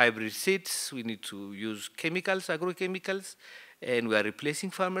use hybrid seeds, we need to use chemicals, agrochemicals, and we are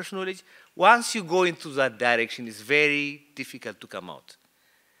replacing farmers' knowledge. Once you go into that direction, it's very difficult to come out.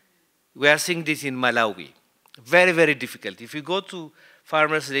 We are seeing this in Malawi. Very, very difficult. If you go to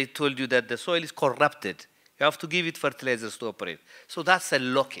farmers, they told you that the soil is corrupted. You have to give it fertilizers to operate. So that's a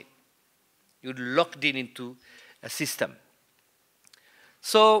lock-in. You're locked in into a system.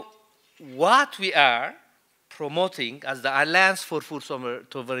 So what we are promoting as the Alliance for Food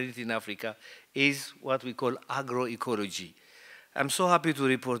Sovereignty in Africa is what we call agroecology. I'm so happy to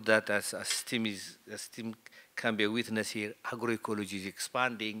report that as Tim can be a witness here, agroecology is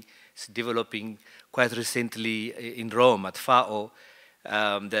expanding, it's developing. Quite recently in Rome at FAO,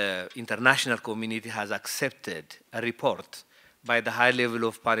 the international community has accepted a report by the high level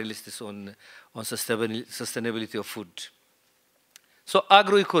of panelists on sustainability of food. So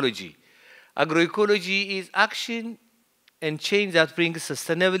agroecology. Agroecology is action and change that brings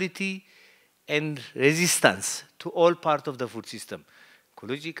sustainability and resistance to all parts of the food system.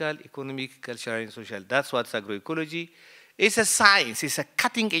 Ecological, economic, cultural, and social. That's what's agroecology. It's a science. It's a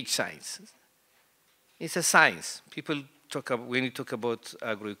cutting-edge science. It's a science. People talk about, when you talk about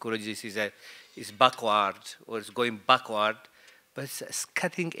agroecology, it's backward or it's going backward, but it's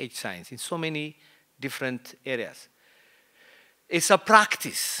cutting-edge science in so many different areas. It's a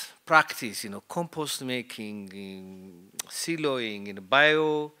practice, compost making, siloing,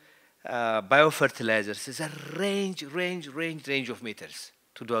 biofertilizers. It's a range of methods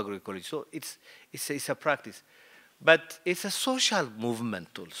to do agroecology. So it's a practice. But it's a social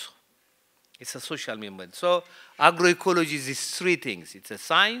movement also. It's a social movement. So agroecology is these three things. It's a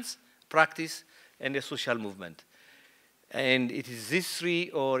science, practice, and a social movement. And it is these three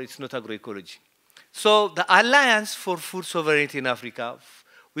or it's not agroecology. So the Alliance for Food Sovereignty in Africa,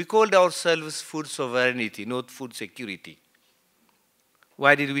 we called ourselves food sovereignty, not food security.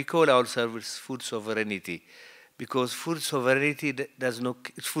 Why did we call ourselves food sovereignty? Because food sovereignty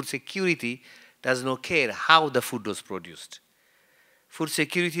food security does not care how the food was produced. Food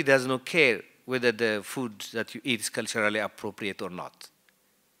security does not care whether the food that you eat is culturally appropriate or not.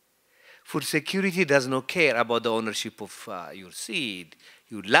 Food security does not care about the ownership of your seed,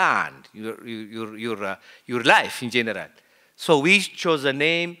 your land, your life in general. So we chose the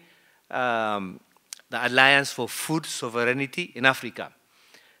name, the Alliance for Food Sovereignty in Africa.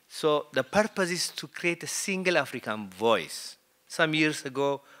 So the purpose is to create a single African voice. Some years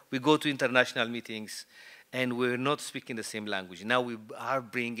ago, we go to international meetings and we're not speaking the same language. Now we are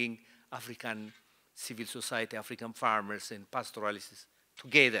bringing African civil society, African farmers and pastoralists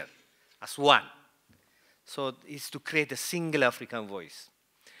together as one. So it's to create a single African voice.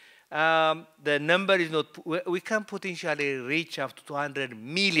 The number is not, we can potentially reach up to 200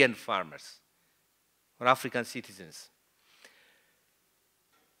 million farmers or African citizens.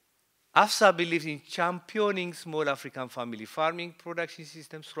 AFSA believes in championing small African family farming production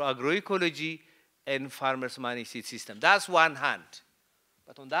systems through agroecology and farmers managed seed system. That's one hand.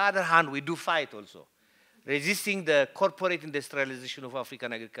 But on the other hand, we do fight also, resisting the corporate industrialization of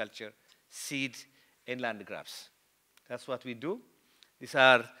African agriculture, seed, and land grabs. That's what we do. These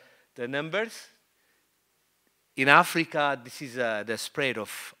are the numbers. In Africa, this is the spread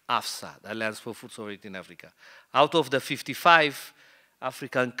of AFSA, the Alliance for Food Sovereignty in Africa. Out of the 55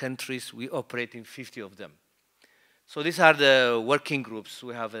 African countries, we operate in 50 of them. So these are the working groups.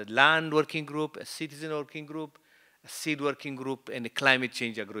 We have a land working group, a citizen working group, a seed working group, and a climate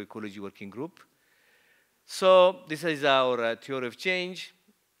change agroecology working group. So this is our theory of change.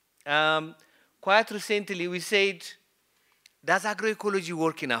 Quite recently, we said, does agroecology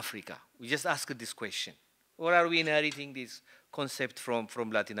work in Africa? We just asked this question. Or are we inheriting this concept from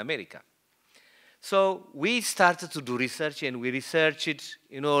Latin America? So we started to do research, and we researched it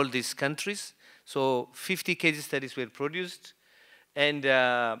in all these countries. So 50 case studies were produced, and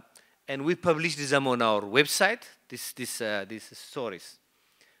we published them on our website, these stories.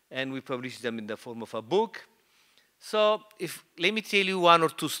 And we published them in the form of a book. So let me tell you one or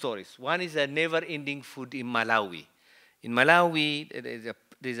two stories. One is a never-ending food in Malawi. In Malawi,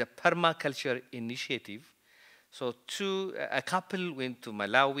 there's a permaculture initiative. So a couple went to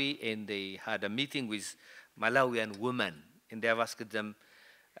Malawi and they had a meeting with Malawian women, and they have asked them,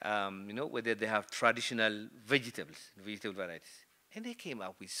 whether they have traditional vegetable varieties. And they came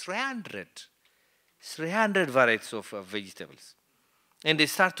up with 300 varieties of vegetables. And they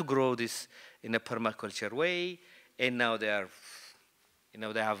start to grow this in a permaculture way, and now they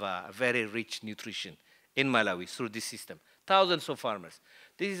have a very rich nutrition in Malawi through this system. Thousands of farmers.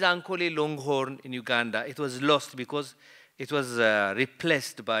 This is Ankole Longhorn in Uganda. It was lost because it was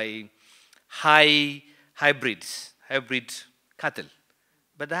replaced by hybrid cattle.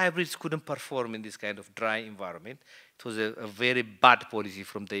 But the hybrids couldn't perform in this kind of dry environment. It was a very bad policy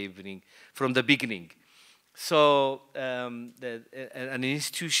from the beginning. So an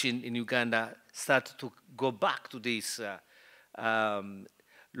institution in Uganda started to go back to these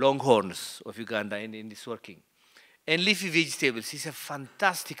longhorns of Uganda in this working. And leafy vegetables is a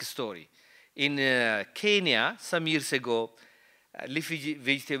fantastic story. In Kenya, some years ago, leafy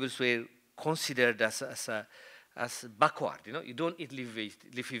vegetables were considered as backward. You know, you don't eat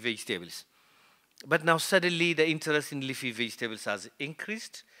leafy vegetables. But now suddenly the interest in leafy vegetables has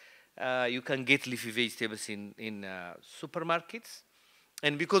increased. You can get leafy vegetables in supermarkets.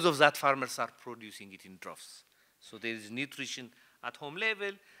 And because of that, farmers are producing it in droves. So there is nutrition at home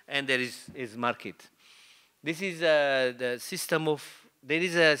level, and there is market. This is the system of, there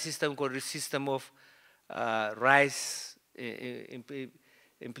is a system called the system of rice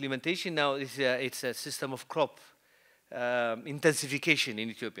implementation. Now it's a system of crop intensification in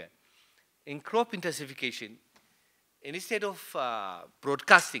Ethiopia. In crop intensification, instead of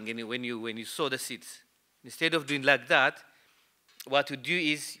broadcasting when you sow the seeds, instead of doing like that, what you do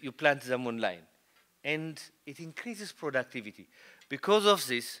is you plant them online. And it increases productivity. Because of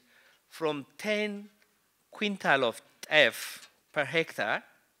this, from 10 quintal of teff per hectare,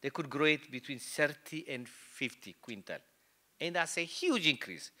 they could grow it between 30 and 50 quintal. And that's a huge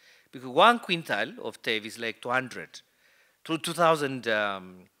increase. Because 1 quintal of teff is like 2,000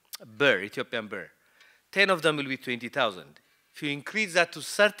 birr, Ethiopian birr. 10 of them will be 20,000. If you increase that to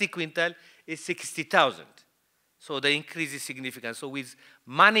 30 quintal, it's 60,000. So the increase is significant. So with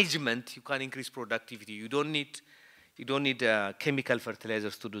management, you can increase productivity. You don't need chemical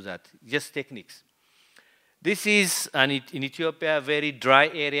fertilizers to do that, just techniques. This is in Ethiopia, a very dry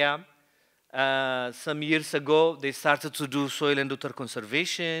area. Some years ago, they started to do soil and water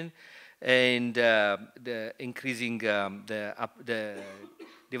conservation and increasing the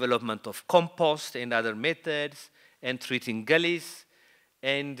development of compost and other methods and treating gullies.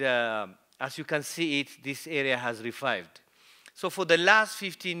 And as you can see this area has revived. So for the last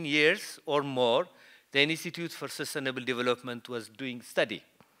 15 years or more, the Institute for Sustainable Development was doing study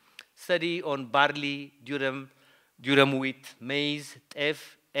on barley, durum wheat, maize,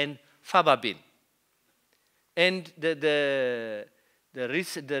 teff, and faba bean. And the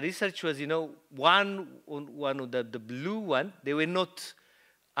research was, one of the blue one, they were not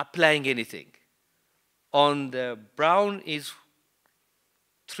applying anything. On the brown is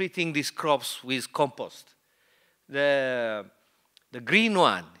treating these crops with compost. The green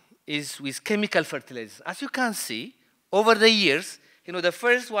one is with chemical fertilizers. As you can see, over the years, the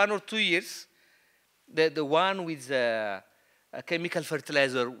first 1 or 2 years, the one with a chemical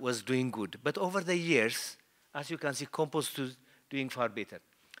fertilizer was doing good. But over the years, as you can see, compost is doing far better.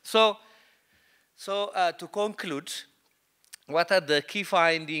 So to conclude, what are the key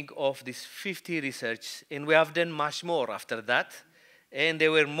findings of this 50 research? And we have done much more after that. And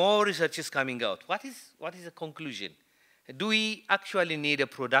there were more researches coming out. What is the conclusion? Do we actually need a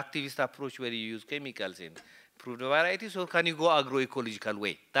productivist approach where you use chemicals in improved varieties, or can you go agroecological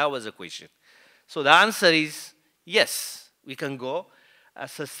way? That was the question. So the answer is yes, we can go.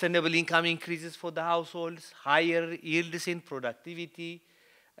 Sustainable income increases for the households, higher yields in productivity,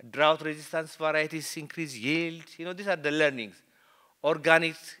 drought resistance varieties increase yield. These are the learnings.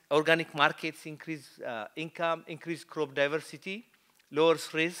 Organic markets increase income, increase crop diversity,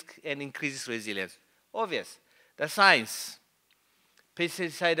 lowers risk, and increases resilience. Obvious. The science.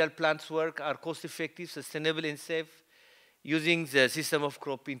 Pesticidal plants work are cost-effective, sustainable, and safe. Using the system of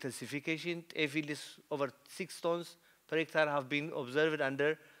crop intensification, yield is over 6 tons per hectare have been observed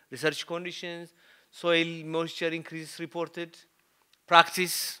under research conditions. Soil moisture increase reported.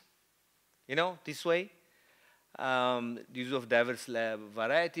 Practice, this way. Use of diverse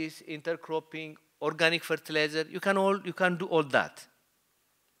varieties, intercropping, organic fertilizer. You can do all that.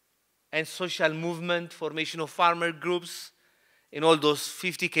 And social movement, formation of farmer groups, in all those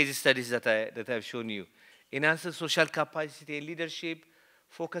 50 case studies that I've shown you. Enhances social capacity and leadership,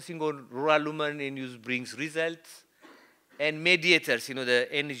 focusing on rural women and use brings results. And mediators, the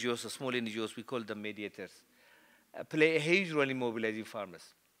NGOs, the small NGOs, we call them mediators, play a huge role in mobilizing farmers.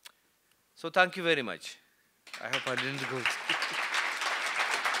 So thank you very much. I hope I didn't go.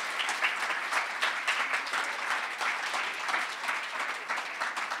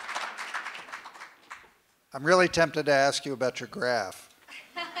 I'm really tempted to ask you about your graph,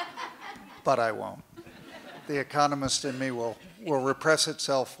 but I won't. The economist in me will repress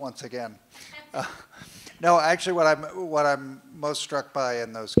itself once again. No, actually, what I'm most struck by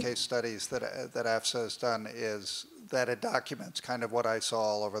in those case studies that AFSA has done is that it documents kind of what I saw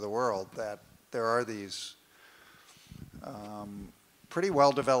all over the world, that there are these pretty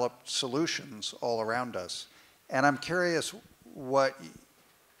well-developed solutions all around us. And I'm curious what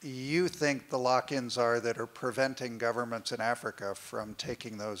you think the lock-ins are that are preventing governments in Africa from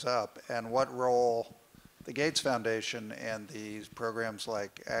taking those up, and what role the Gates Foundation and these programs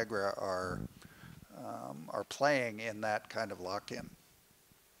like AGRA are playing in that kind of lock-in?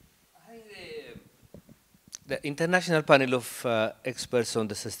 The International Panel of Experts on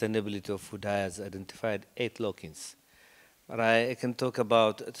the Sustainability of Food has identified 8 lock-ins. I can talk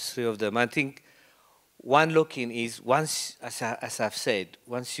about 3 of them. I think one lock-in is once, as I've said,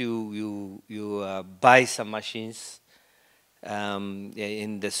 once you buy some machines, and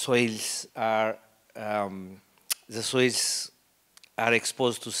the soils are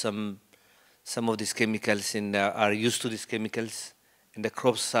exposed to some of these chemicals and are used to these chemicals, and the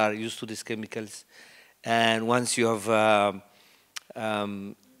crops are used to these chemicals. And once you have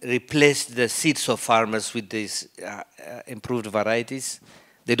replaced the seeds of farmers with these improved varieties,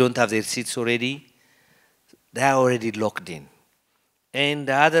 they don't have their seeds already. They are already locked in. And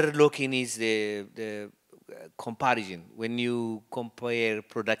the other lock-in is the comparison. When you compare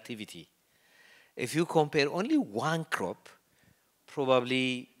productivity, if you compare only one crop,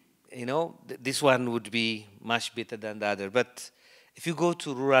 probably, you know, this one would be much better than the other. But if you go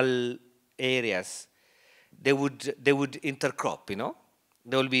to rural areas, they would intercrop, you know.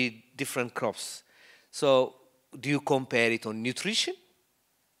 There will be different crops. So do you compare it on nutrition?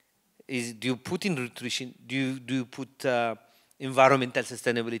 Do you put in nutrition? Do you put environmental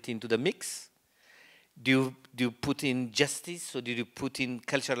sustainability into the mix? Do you put in justice, or do you put in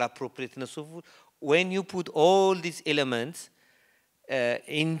cultural appropriateness and so forth? When you put all these elements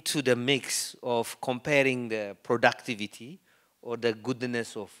into the mix of comparing the productivity or the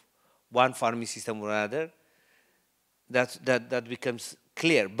goodness of one farming system or another, that becomes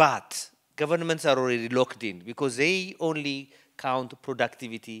clear. But governments are already locked in because they only count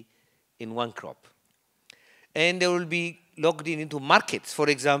productivity in one crop. And they will be locked in into markets. For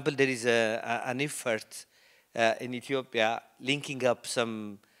example, there is an effort in Ethiopia linking up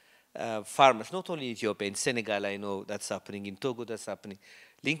some farmers, not only in Ethiopia, in Senegal, I know that's happening, in Togo that's happening,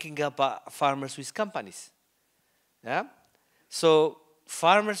 linking up farmers with companies. Yeah? So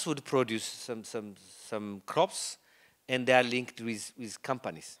farmers would produce some crops, and they are linked with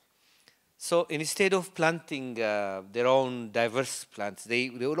companies. So instead of planting their own diverse plants, they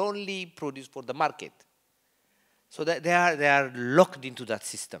will only produce for the market. So that they are locked into that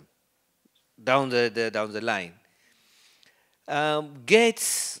system down the line.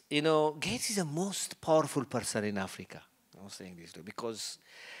 Gates, you know, Gates is the most powerful person in Africa. I'm saying this because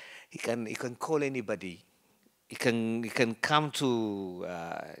he can call anybody. He can come to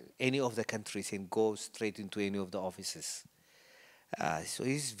any of the countries and go straight into any of the offices. So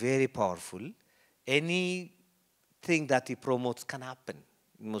he's very powerful. Anything that he promotes can happen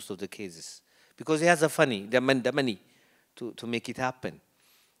in most of the cases because he has the money to make it happen.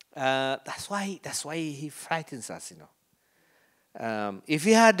 That's why he frightens us, you know. If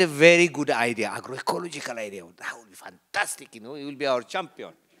he had a very good idea, agroecological idea, that would be fantastic, you know. He will be our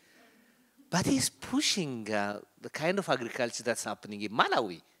champion. But he's pushing the kind of agriculture that's happening in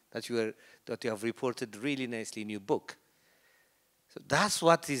Malawi that you have reported really nicely in your book. So that's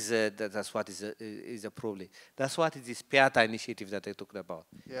what is a problem. That's what is this Piata initiative that I talked about.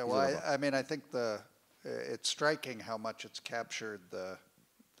 Yeah, well, I mean, I think it's striking how much it's captured the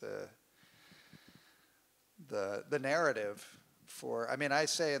narrative for. I mean, I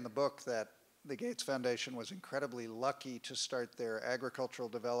say in the book that the Gates Foundation was incredibly lucky to start their agricultural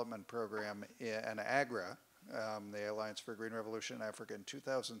development program in AGRA, the Alliance for a Green Revolution in Africa, in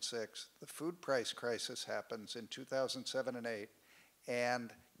 2006. The food price crisis happens in 2007 and 8.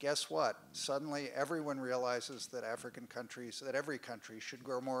 And guess what? Suddenly everyone realizes that every country should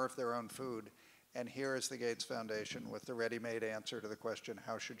grow more of their own food. And here is the Gates Foundation with the ready-made answer to the question,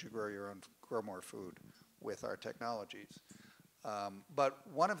 how should you grow more food with our technologies? But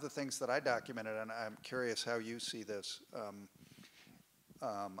one of the things that I documented, and I'm curious how you see this,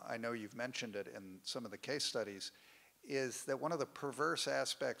 I know you've mentioned it in some of the case studies, is that one of the perverse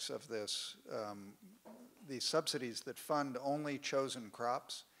aspects of this, these subsidies that fund only chosen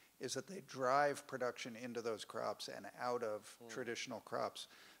crops, is that they drive production into those crops and out of traditional crops.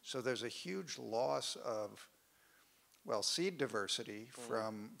 So there's a huge loss of, well, seed diversity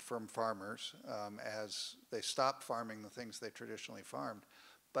from farmers as they stop farming the things they traditionally farmed.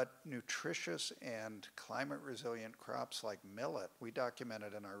 But nutritious and climate resilient crops like millet, we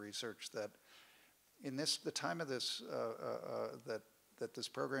documented in our research that in the time of this, that this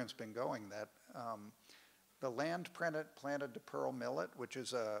program's been going, that the land planted to pearl millet, which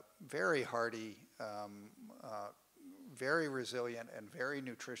is a very hardy, very resilient and very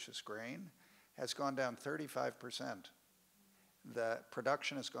nutritious grain, has gone down 35%. the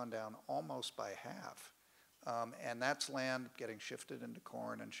production has gone down almost by half. And that's land getting shifted into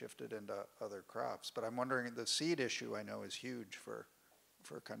corn and shifted into other crops. But I'm wondering, the seed issue I know is huge for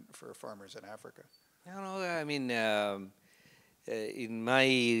farmers in Africa. No, I mean, in my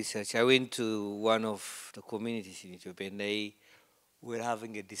research, I went to one of the communities in Ethiopia, and they were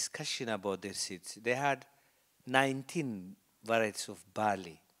having a discussion about their seeds. They had 19 varieties of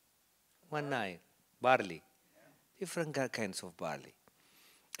barley. 19, barley, different kinds of barley.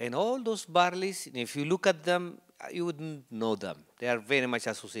 And all those barleys, if you look at them, you wouldn't know them. They are very much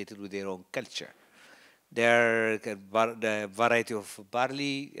associated with their own culture. They are the variety of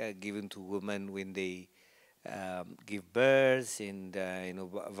barley given to women when they give birth, and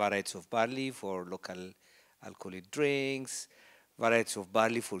varieties of barley for local alcoholic drinks, varieties of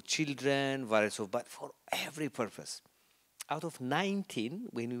barley for children, varieties of barley for every purpose. Out of 19,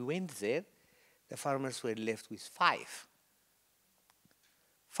 when we went there, the farmers were left with 5.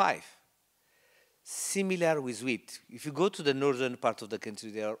 5. Similar with wheat. If you go to the northern part of the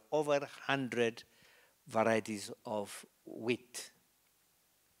country, there are over 100 varieties of wheat.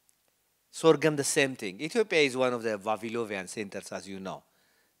 Sorghum, the same thing. Ethiopia is one of the Vavilovian centers, as you know.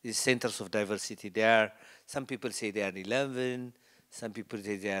 These centers of diversity. There are, some people say they are 11, some people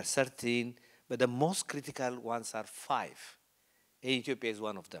say they are 13, but the most critical ones are 5. And Ethiopia is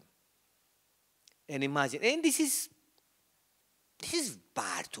one of them. And imagine, and this is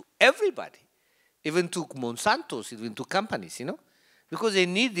bad to everybody, even to Monsantos, even to companies, because they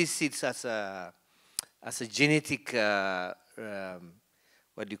need these seeds as a genetic, what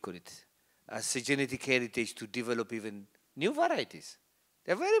do you call it, as a genetic heritage to develop even new varieties.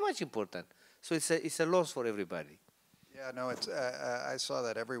 They're very much important. So it's a loss for everybody. Yeah, no, it's I saw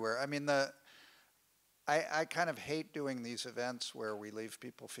that everywhere. I mean, I kind of hate doing these events where we leave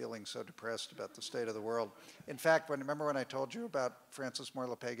people feeling so depressed about the state of the world. In fact, remember when I told you about Frances Moore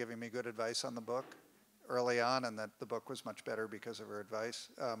Lepay giving me good advice on the book early on, and that the book was much better because of her advice?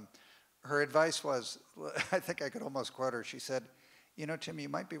 Her advice was, I think I could almost quote her, she said, Tim, you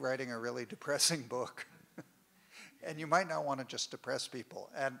might be writing a really depressing book, and you might not want to just depress people.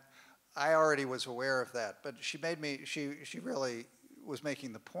 And I already was aware of that, but she really was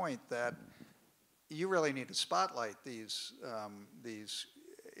making the point that you really need to spotlight these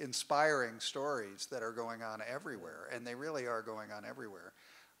inspiring stories that are going on everywhere, and they really are going on everywhere.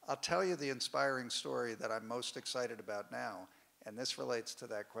 I'll tell you the inspiring story that I'm most excited about now, and this relates to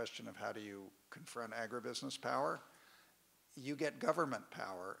that question of how do you confront agribusiness power. You get government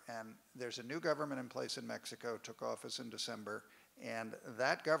power, and there's a new government in place in Mexico, took office in December, and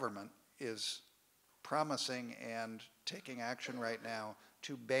that government is promising and taking action right now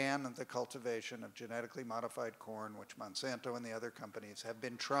to ban the cultivation of genetically modified corn, which Monsanto and the other companies have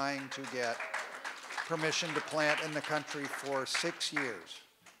been trying to get permission to plant in the country for 6 years.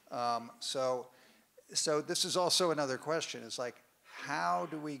 So this is also another question. It's like, how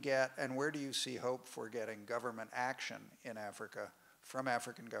do we get, and where do you see hope for getting government action in Africa from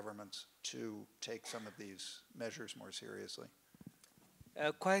African governments to take some of these measures more seriously?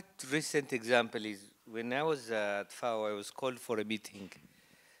 A quite recent example is when I was at FAO, I was called for a meeting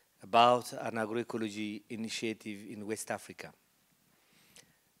about an agroecology initiative in West Africa.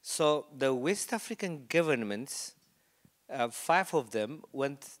 So the West African governments, 5 of them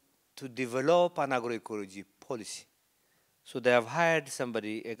went to develop an agroecology policy. So they have hired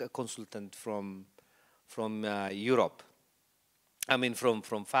somebody, a consultant from Europe. I mean, from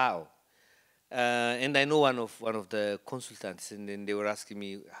FAO. And I know one of the consultants, and then they were asking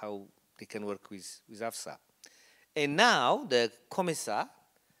me how they can work with AFSA. And now the commissar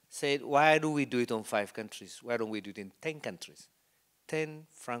said, why do we do it on 5 countries? Why don't we do it in 10 countries? 10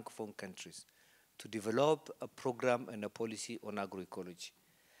 Francophone countries to develop a program and a policy on agroecology.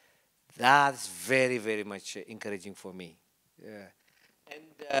 That's very, very much encouraging for me.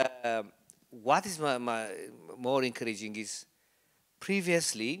 And what is more encouraging is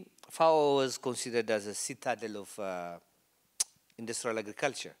previously, FAO was considered as a citadel of industrial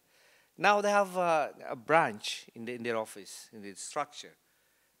agriculture. Now they have a branch in their office, in their structure,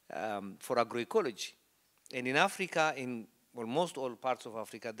 for agroecology. And in Africa, in almost all parts of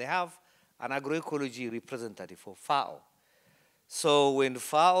Africa, they have an agroecology representative for FAO. So when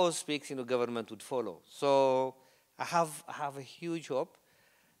FAO speaks, government would follow. So I have a huge hope.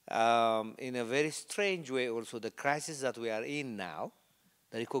 In a very strange way also, the crisis that we are in now,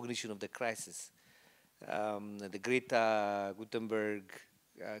 the recognition of the crisis, the Greta Gutenberg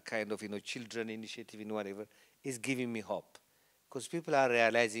kind of children initiative in whatever, is giving me hope. Because people are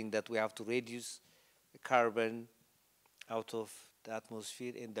realizing that we have to reduce carbon out of the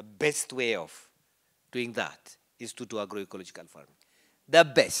atmosphere, and the best way of doing that is to do agroecological farming. The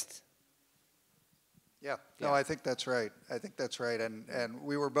best. Yeah, no, I think that's right. I think that's right. And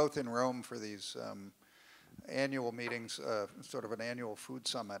we were both in Rome for these annual meetings, sort of an annual food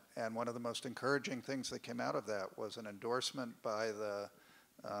summit. And one of the most encouraging things that came out of that was an endorsement by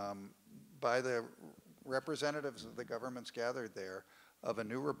the representatives of the governments gathered there of a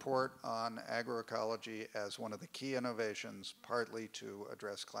new report on agroecology as one of the key innovations, partly to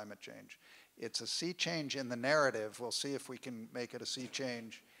address climate change. It's a sea change in the narrative. We'll see if we can make it a sea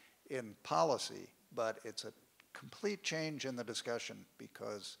change in policy, but it's a complete change in the discussion,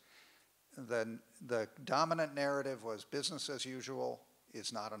 because the dominant narrative was business as usual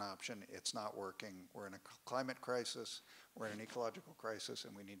is not an option. It's not working. We're in a climate crisis. We're in an ecological crisis,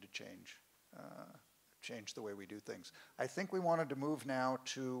 and we need to change the way we do things. I think we wanted to move now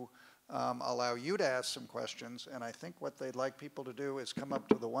to allow you to ask some questions, and I think what they'd like people to do is come up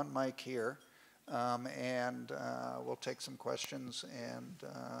to the one mic here, and we'll take some questions and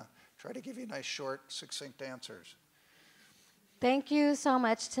try to give you nice, short, succinct answers. Thank you so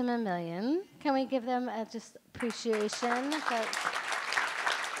much, Tim and Million. Can we give them a just appreciation?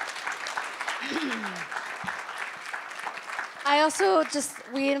 I also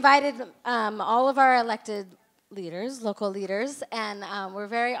we invited all of our elected leaders, local leaders, and we're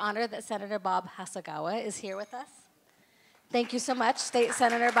very honored that Senator Bob Hasagawa is here with us. Thank you so much, State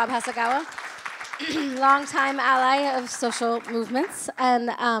Senator Bob Hasagawa, longtime ally of social movements,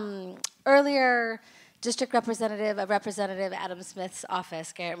 and earlier District Representative of Representative Adam Smith's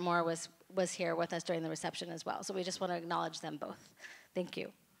office, Garrett Moore, was here with us during the reception as well. So we just want to acknowledge them both. Thank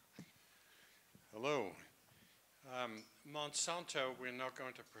you. Hello. Monsanto, we're not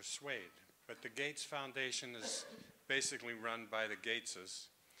going to persuade, but the Gates Foundation is basically run by the Gateses,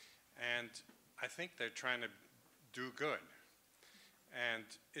 and I think they're trying to do good. And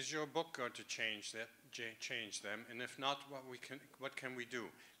is your book going to change them? And if not, what can we do?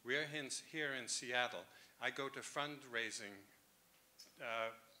 We're here in Seattle. I go to fundraising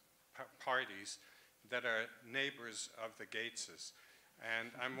parties that are neighbors of the Gateses.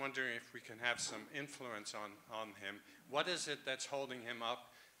 And I'm wondering if we can have some influence on him. What is it that's holding him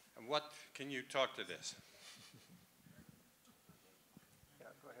up? And what can you talk to this? Yeah,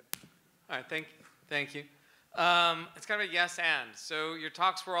 go ahead. All right, thank you. It's kind of a yes and. So your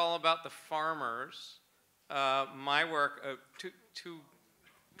talks were all about the farmers. My work, two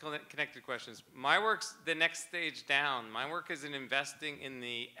connected questions. My work's the next stage down. My work is in investing in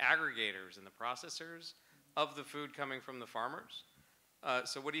the aggregators and the processors of the food coming from the farmers.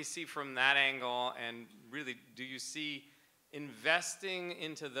 So what do you see from that angle? And really, do you see investing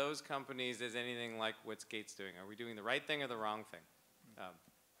into those companies as anything like what's Gates doing? Are we doing the right thing or the wrong thing?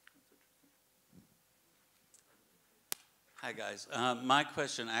 Hi, guys. My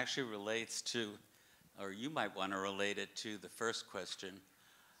question actually relates to, or you might want to relate it to the first question.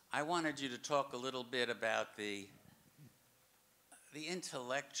 I wanted you to talk a little bit about the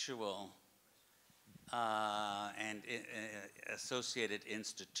intellectual and associated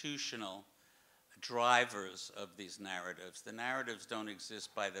institutional drivers of these narratives. The narratives don't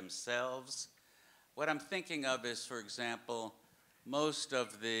exist by themselves. What I'm thinking of is, for example, most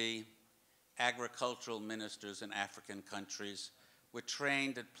of the agricultural ministers in African countries were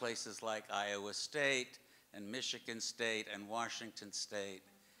trained at places like Iowa State and Michigan State and Washington State.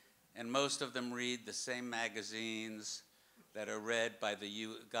 And most of them read the same magazines that are read by the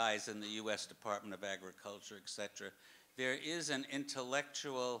guys in the US Department of Agriculture, et cetera. There is an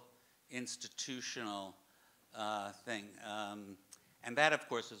intellectual, institutional thing. And that, of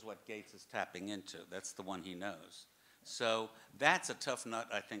course, is what Gates is tapping into. That's the one he knows. So that's a tough nut,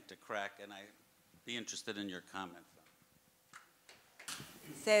 I think, to crack, and I'd be interested in your comments.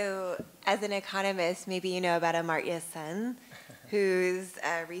 So as an economist, maybe you know about Amartya Sen, whose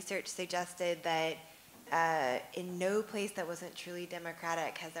research suggested that in no place that wasn't truly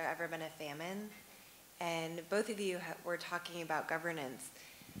democratic has there ever been a famine. And both of you were talking about governance.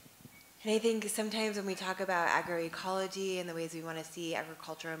 And I think sometimes when we talk about agroecology and the ways we want to see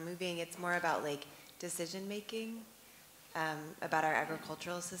agriculture moving, it's more about like decision making about our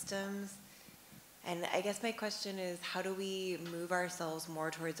agricultural systems. And I guess my question is, how do we move ourselves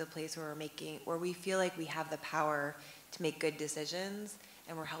more towards a place where we feel like we have the power to make good decisions,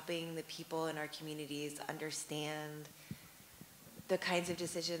 and we're helping the people in our communities understand the kinds of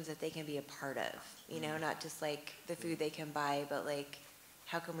decisions that they can be a part of, you know, not just like the food they can buy, but like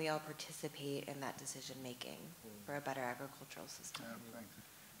how can we all participate in that decision making for a better agricultural system? Yeah, thanks.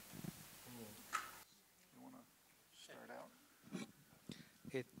 You want to start out?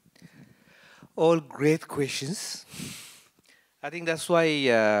 All great questions. I think that's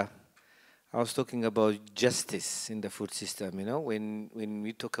why I was talking about justice in the food system. You know, when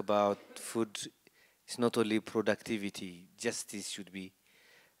we talk about food, it's not only productivity. Justice should be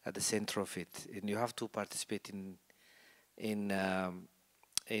at the center of it, and you have to participate in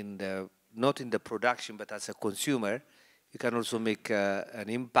the not in the production, but as a consumer, you can also make an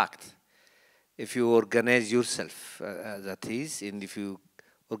impact if you organize yourself. That is, and if you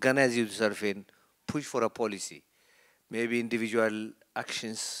organize yourself and push for a policy, maybe individual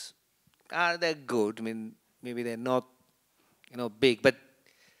actions are they good? I mean, maybe they're not, big, but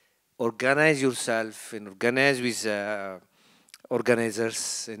organize yourself and organize with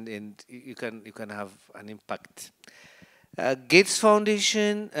organizers, and you can have an impact. Gates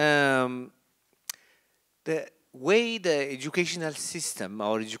Foundation, the way the educational system,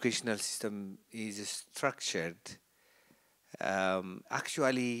 our educational system is structured,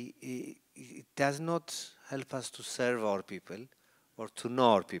 actually it does not help us to serve our people or to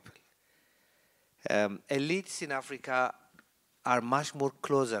know our people. Elites in Africa are much more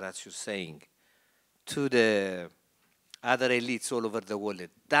closer, as you're saying, to the other elites all over the world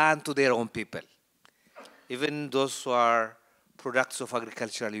than to their own people. Even those who are products of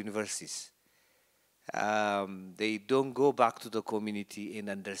agricultural universities. They don't go back to the community and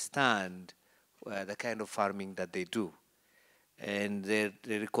understand the kind of farming that they do. And their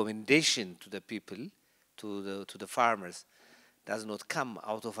recommendation to the people, to the farmers, does not come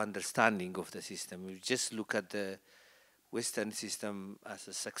out of understanding of the system. We just look at the Western system as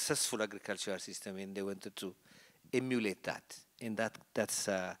a successful agricultural system, and they wanted to emulate that. And that's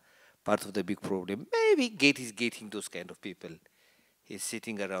part of the big problem. Maybe Gate is getting those kind of people. He's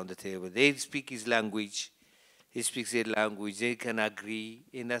sitting around the table. They speak his language. He speaks their language. They can agree.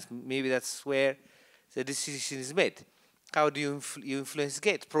 And maybe that's where the decision is made. How do you influence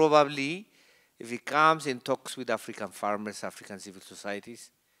Gate? Probably if he comes and talks with African farmers, African civil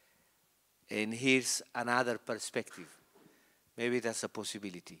societies, and here's another perspective. Maybe that's a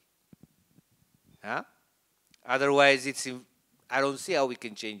possibility. Huh? Otherwise, I don't see how we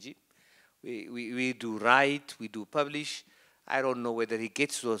can change it. We do write, we do publish. I don't know whether he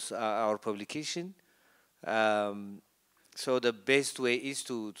gets those our publication. So the best way is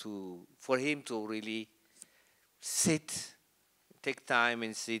for him to really sit, take time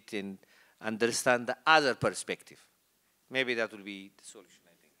and sit and understand the other perspective. Maybe that will be the solution,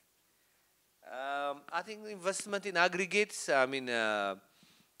 I think. I think investment in aggregates, I mean,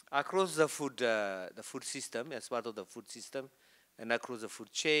 across the food system, as part of the food system, and across the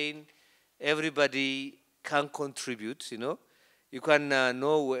food chain, everybody can contribute, You can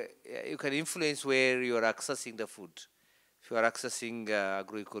you can influence where you are accessing the food. If you are accessing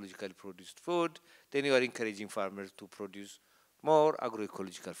agroecologically produced food, then you are encouraging farmers to produce more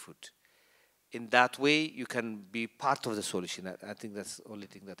agroecological food. In that way, you can be part of the solution. I think that's the only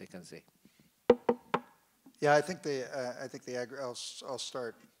thing that I can say. Yeah, I think I'll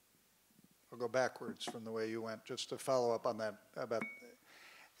start. I'll go backwards from the way you went, just to follow up on that. About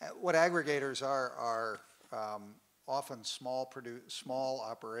what aggregators are often small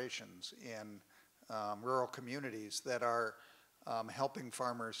operations in rural communities that are helping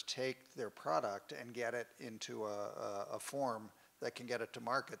farmers take their product and get it into a form that can get it to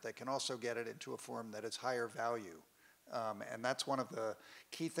market. They can also get it into a form that is higher value. And that's one of the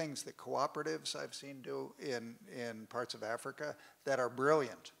key things that cooperatives I've seen do in parts of Africa that are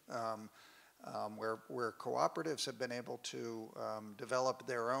brilliant, where cooperatives have been able to develop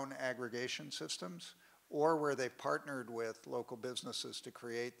their own aggregation systems, or where they've partnered with local businesses to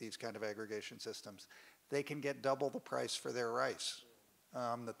create these kind of aggregation systems. They can get double the price for their rice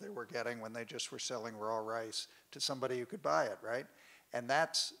that they were getting when they just were selling raw rice to somebody who could buy it, right? And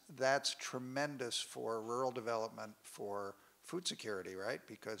that's tremendous for rural development, for food security, right?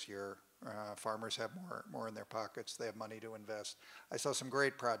 Because your farmers have more in their pockets, they have money to invest. I saw some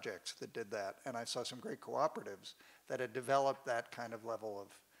great projects that did that, and I saw some great cooperatives that had developed that kind of level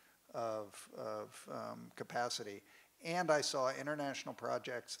of capacity. And I saw international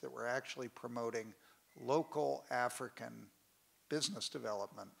projects that were actually promoting local African business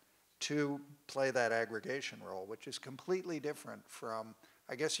development to play that aggregation role, which is completely different from,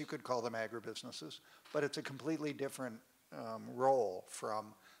 I guess you could call them agribusinesses, but it's a completely different role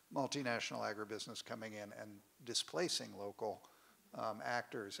from multinational agribusiness coming in and displacing local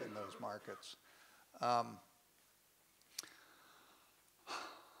actors in those markets.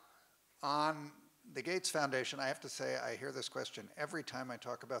 On the Gates Foundation, I have to say I hear this question every time I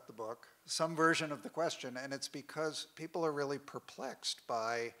talk about the book, some version of the question, and it's because people are really perplexed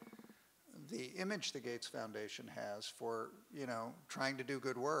by the image the Gates Foundation has for, trying to do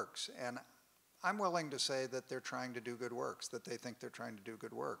good works. And I'm willing to say that they're trying to do good works, that they think they're trying to do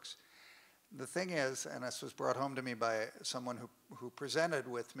good works. The thing is, and this was brought home to me by someone who presented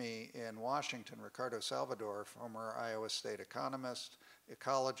with me in Washington, Ricardo Salvador, former Iowa State economist,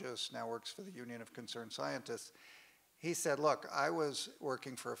 ecologist, now works for the Union of Concerned Scientists. He said, look, I was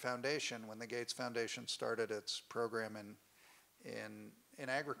working for a foundation when the Gates Foundation started its program in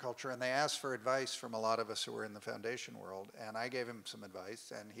agriculture, and they asked for advice from a lot of us who were in the foundation world, and I gave him some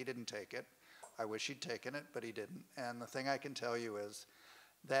advice, and he didn't take it. I wish he'd taken it, but he didn't. And the thing I can tell you is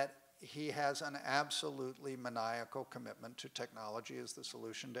that he has an absolutely maniacal commitment to technology as the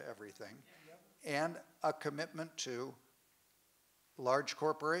solution to everything, and a commitment to large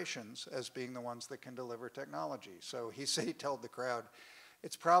corporations as being the ones that can deliver technology. So he told the crowd,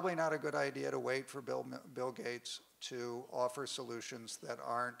 it's probably not a good idea to wait for Bill Gates to offer solutions that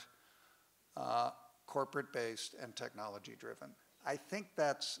aren't corporate-based and technology-driven. I think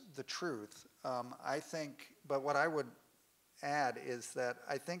that's the truth. But what I would add is that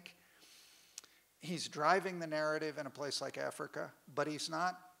I think he's driving the narrative in a place like Africa, but he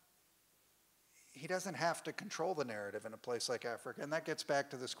doesn't have to control the narrative in a place like Africa. And that gets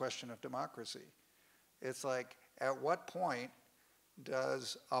back to this question of democracy. It's like, at what point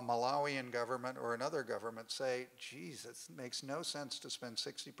does a Malawian government or another government say, geez, it makes no sense to spend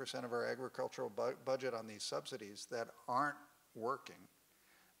 60% of our agricultural budget on these subsidies that aren't working,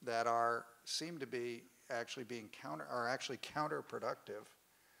 that seem to be actually actually counterproductive.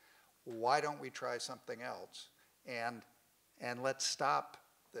 Why don't we try something else? And let's stop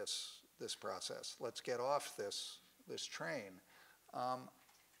this process. Let's get off this train.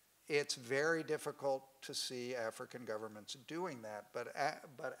 It's very difficult to see African governments doing that, but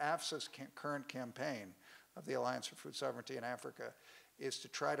AFSA's current campaign of the Alliance for Food Sovereignty in Africa is to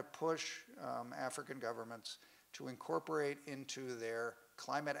try to push African governments to incorporate into their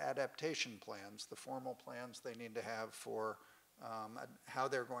climate adaptation plans, the formal plans they need to have for how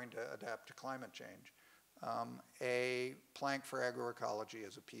they're going to adapt to climate change. A plank for agroecology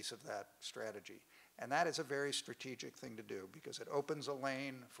is a piece of that strategy. And that is a very strategic thing to do because it opens a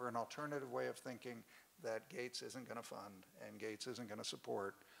lane for an alternative way of thinking that Gates isn't going to fund and Gates isn't going to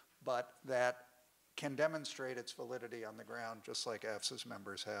support, but that can demonstrate its validity on the ground just like AFSA's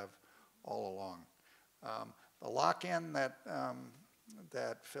members have all along. The lock-in that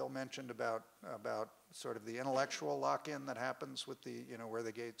Phil mentioned about sort of the intellectual lock-in that happens with where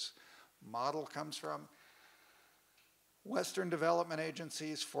the Gates model comes from. Western development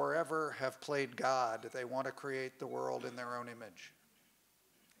agencies forever have played God. They want to create the world in their own image.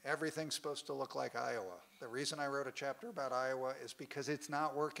 Everything's supposed to look like Iowa. The reason I wrote a chapter about Iowa is because it's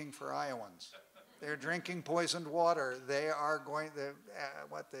not working for Iowans. They're drinking poisoned water. They are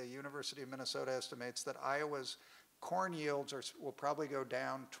what the University of Minnesota estimates that Iowa's corn yields will probably go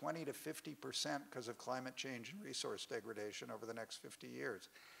down 20 to 50% because of climate change and resource degradation over the next 50 years.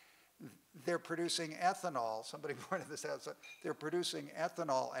 They're producing ethanol. Somebody pointed this out. So they're producing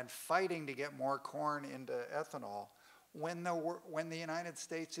ethanol and fighting to get more corn into ethanol when the United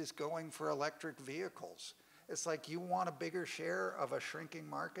States is going for electric vehicles. It's like you want a bigger share of a shrinking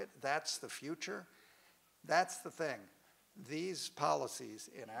market. That's the future. That's the thing. These policies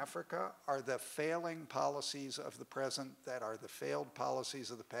in Africa are the failing policies of the present that are the failed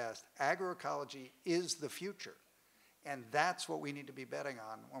policies of the past. Agroecology is the future. And that's what we need to be betting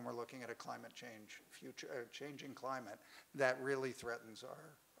on when we're looking at a climate change changing climate that really threatens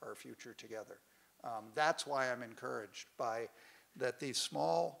our future together. That's why I'm encouraged by that these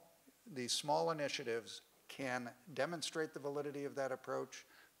small initiatives can demonstrate the validity of that approach.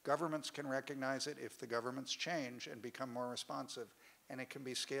 Governments can recognize it if the governments change and become more responsive, and it can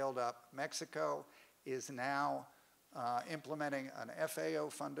be scaled up. Mexico is now implementing an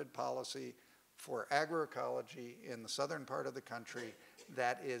FAO-funded policy for agroecology in the southern part of the country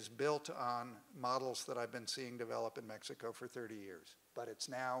that is built on models that I've been seeing develop in Mexico for 30 years. But it's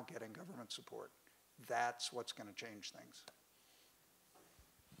now getting government support. That's what's going to change things.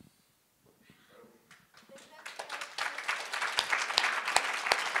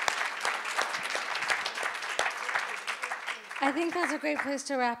 I think that's a great place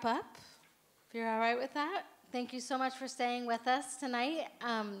to wrap up, if you're all right with that. Thank you so much for staying with us tonight.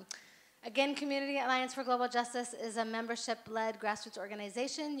 Again, Community Alliance for Global Justice is a membership-led grassroots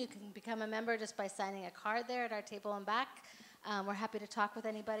organization. You can become a member just by signing a card there at our table and back. We're happy to talk with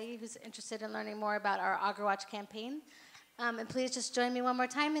anybody who's interested in learning more about our AgriWatch campaign. And please just join me one more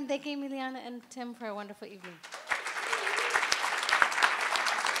time in thanking Million and Tim for a wonderful evening.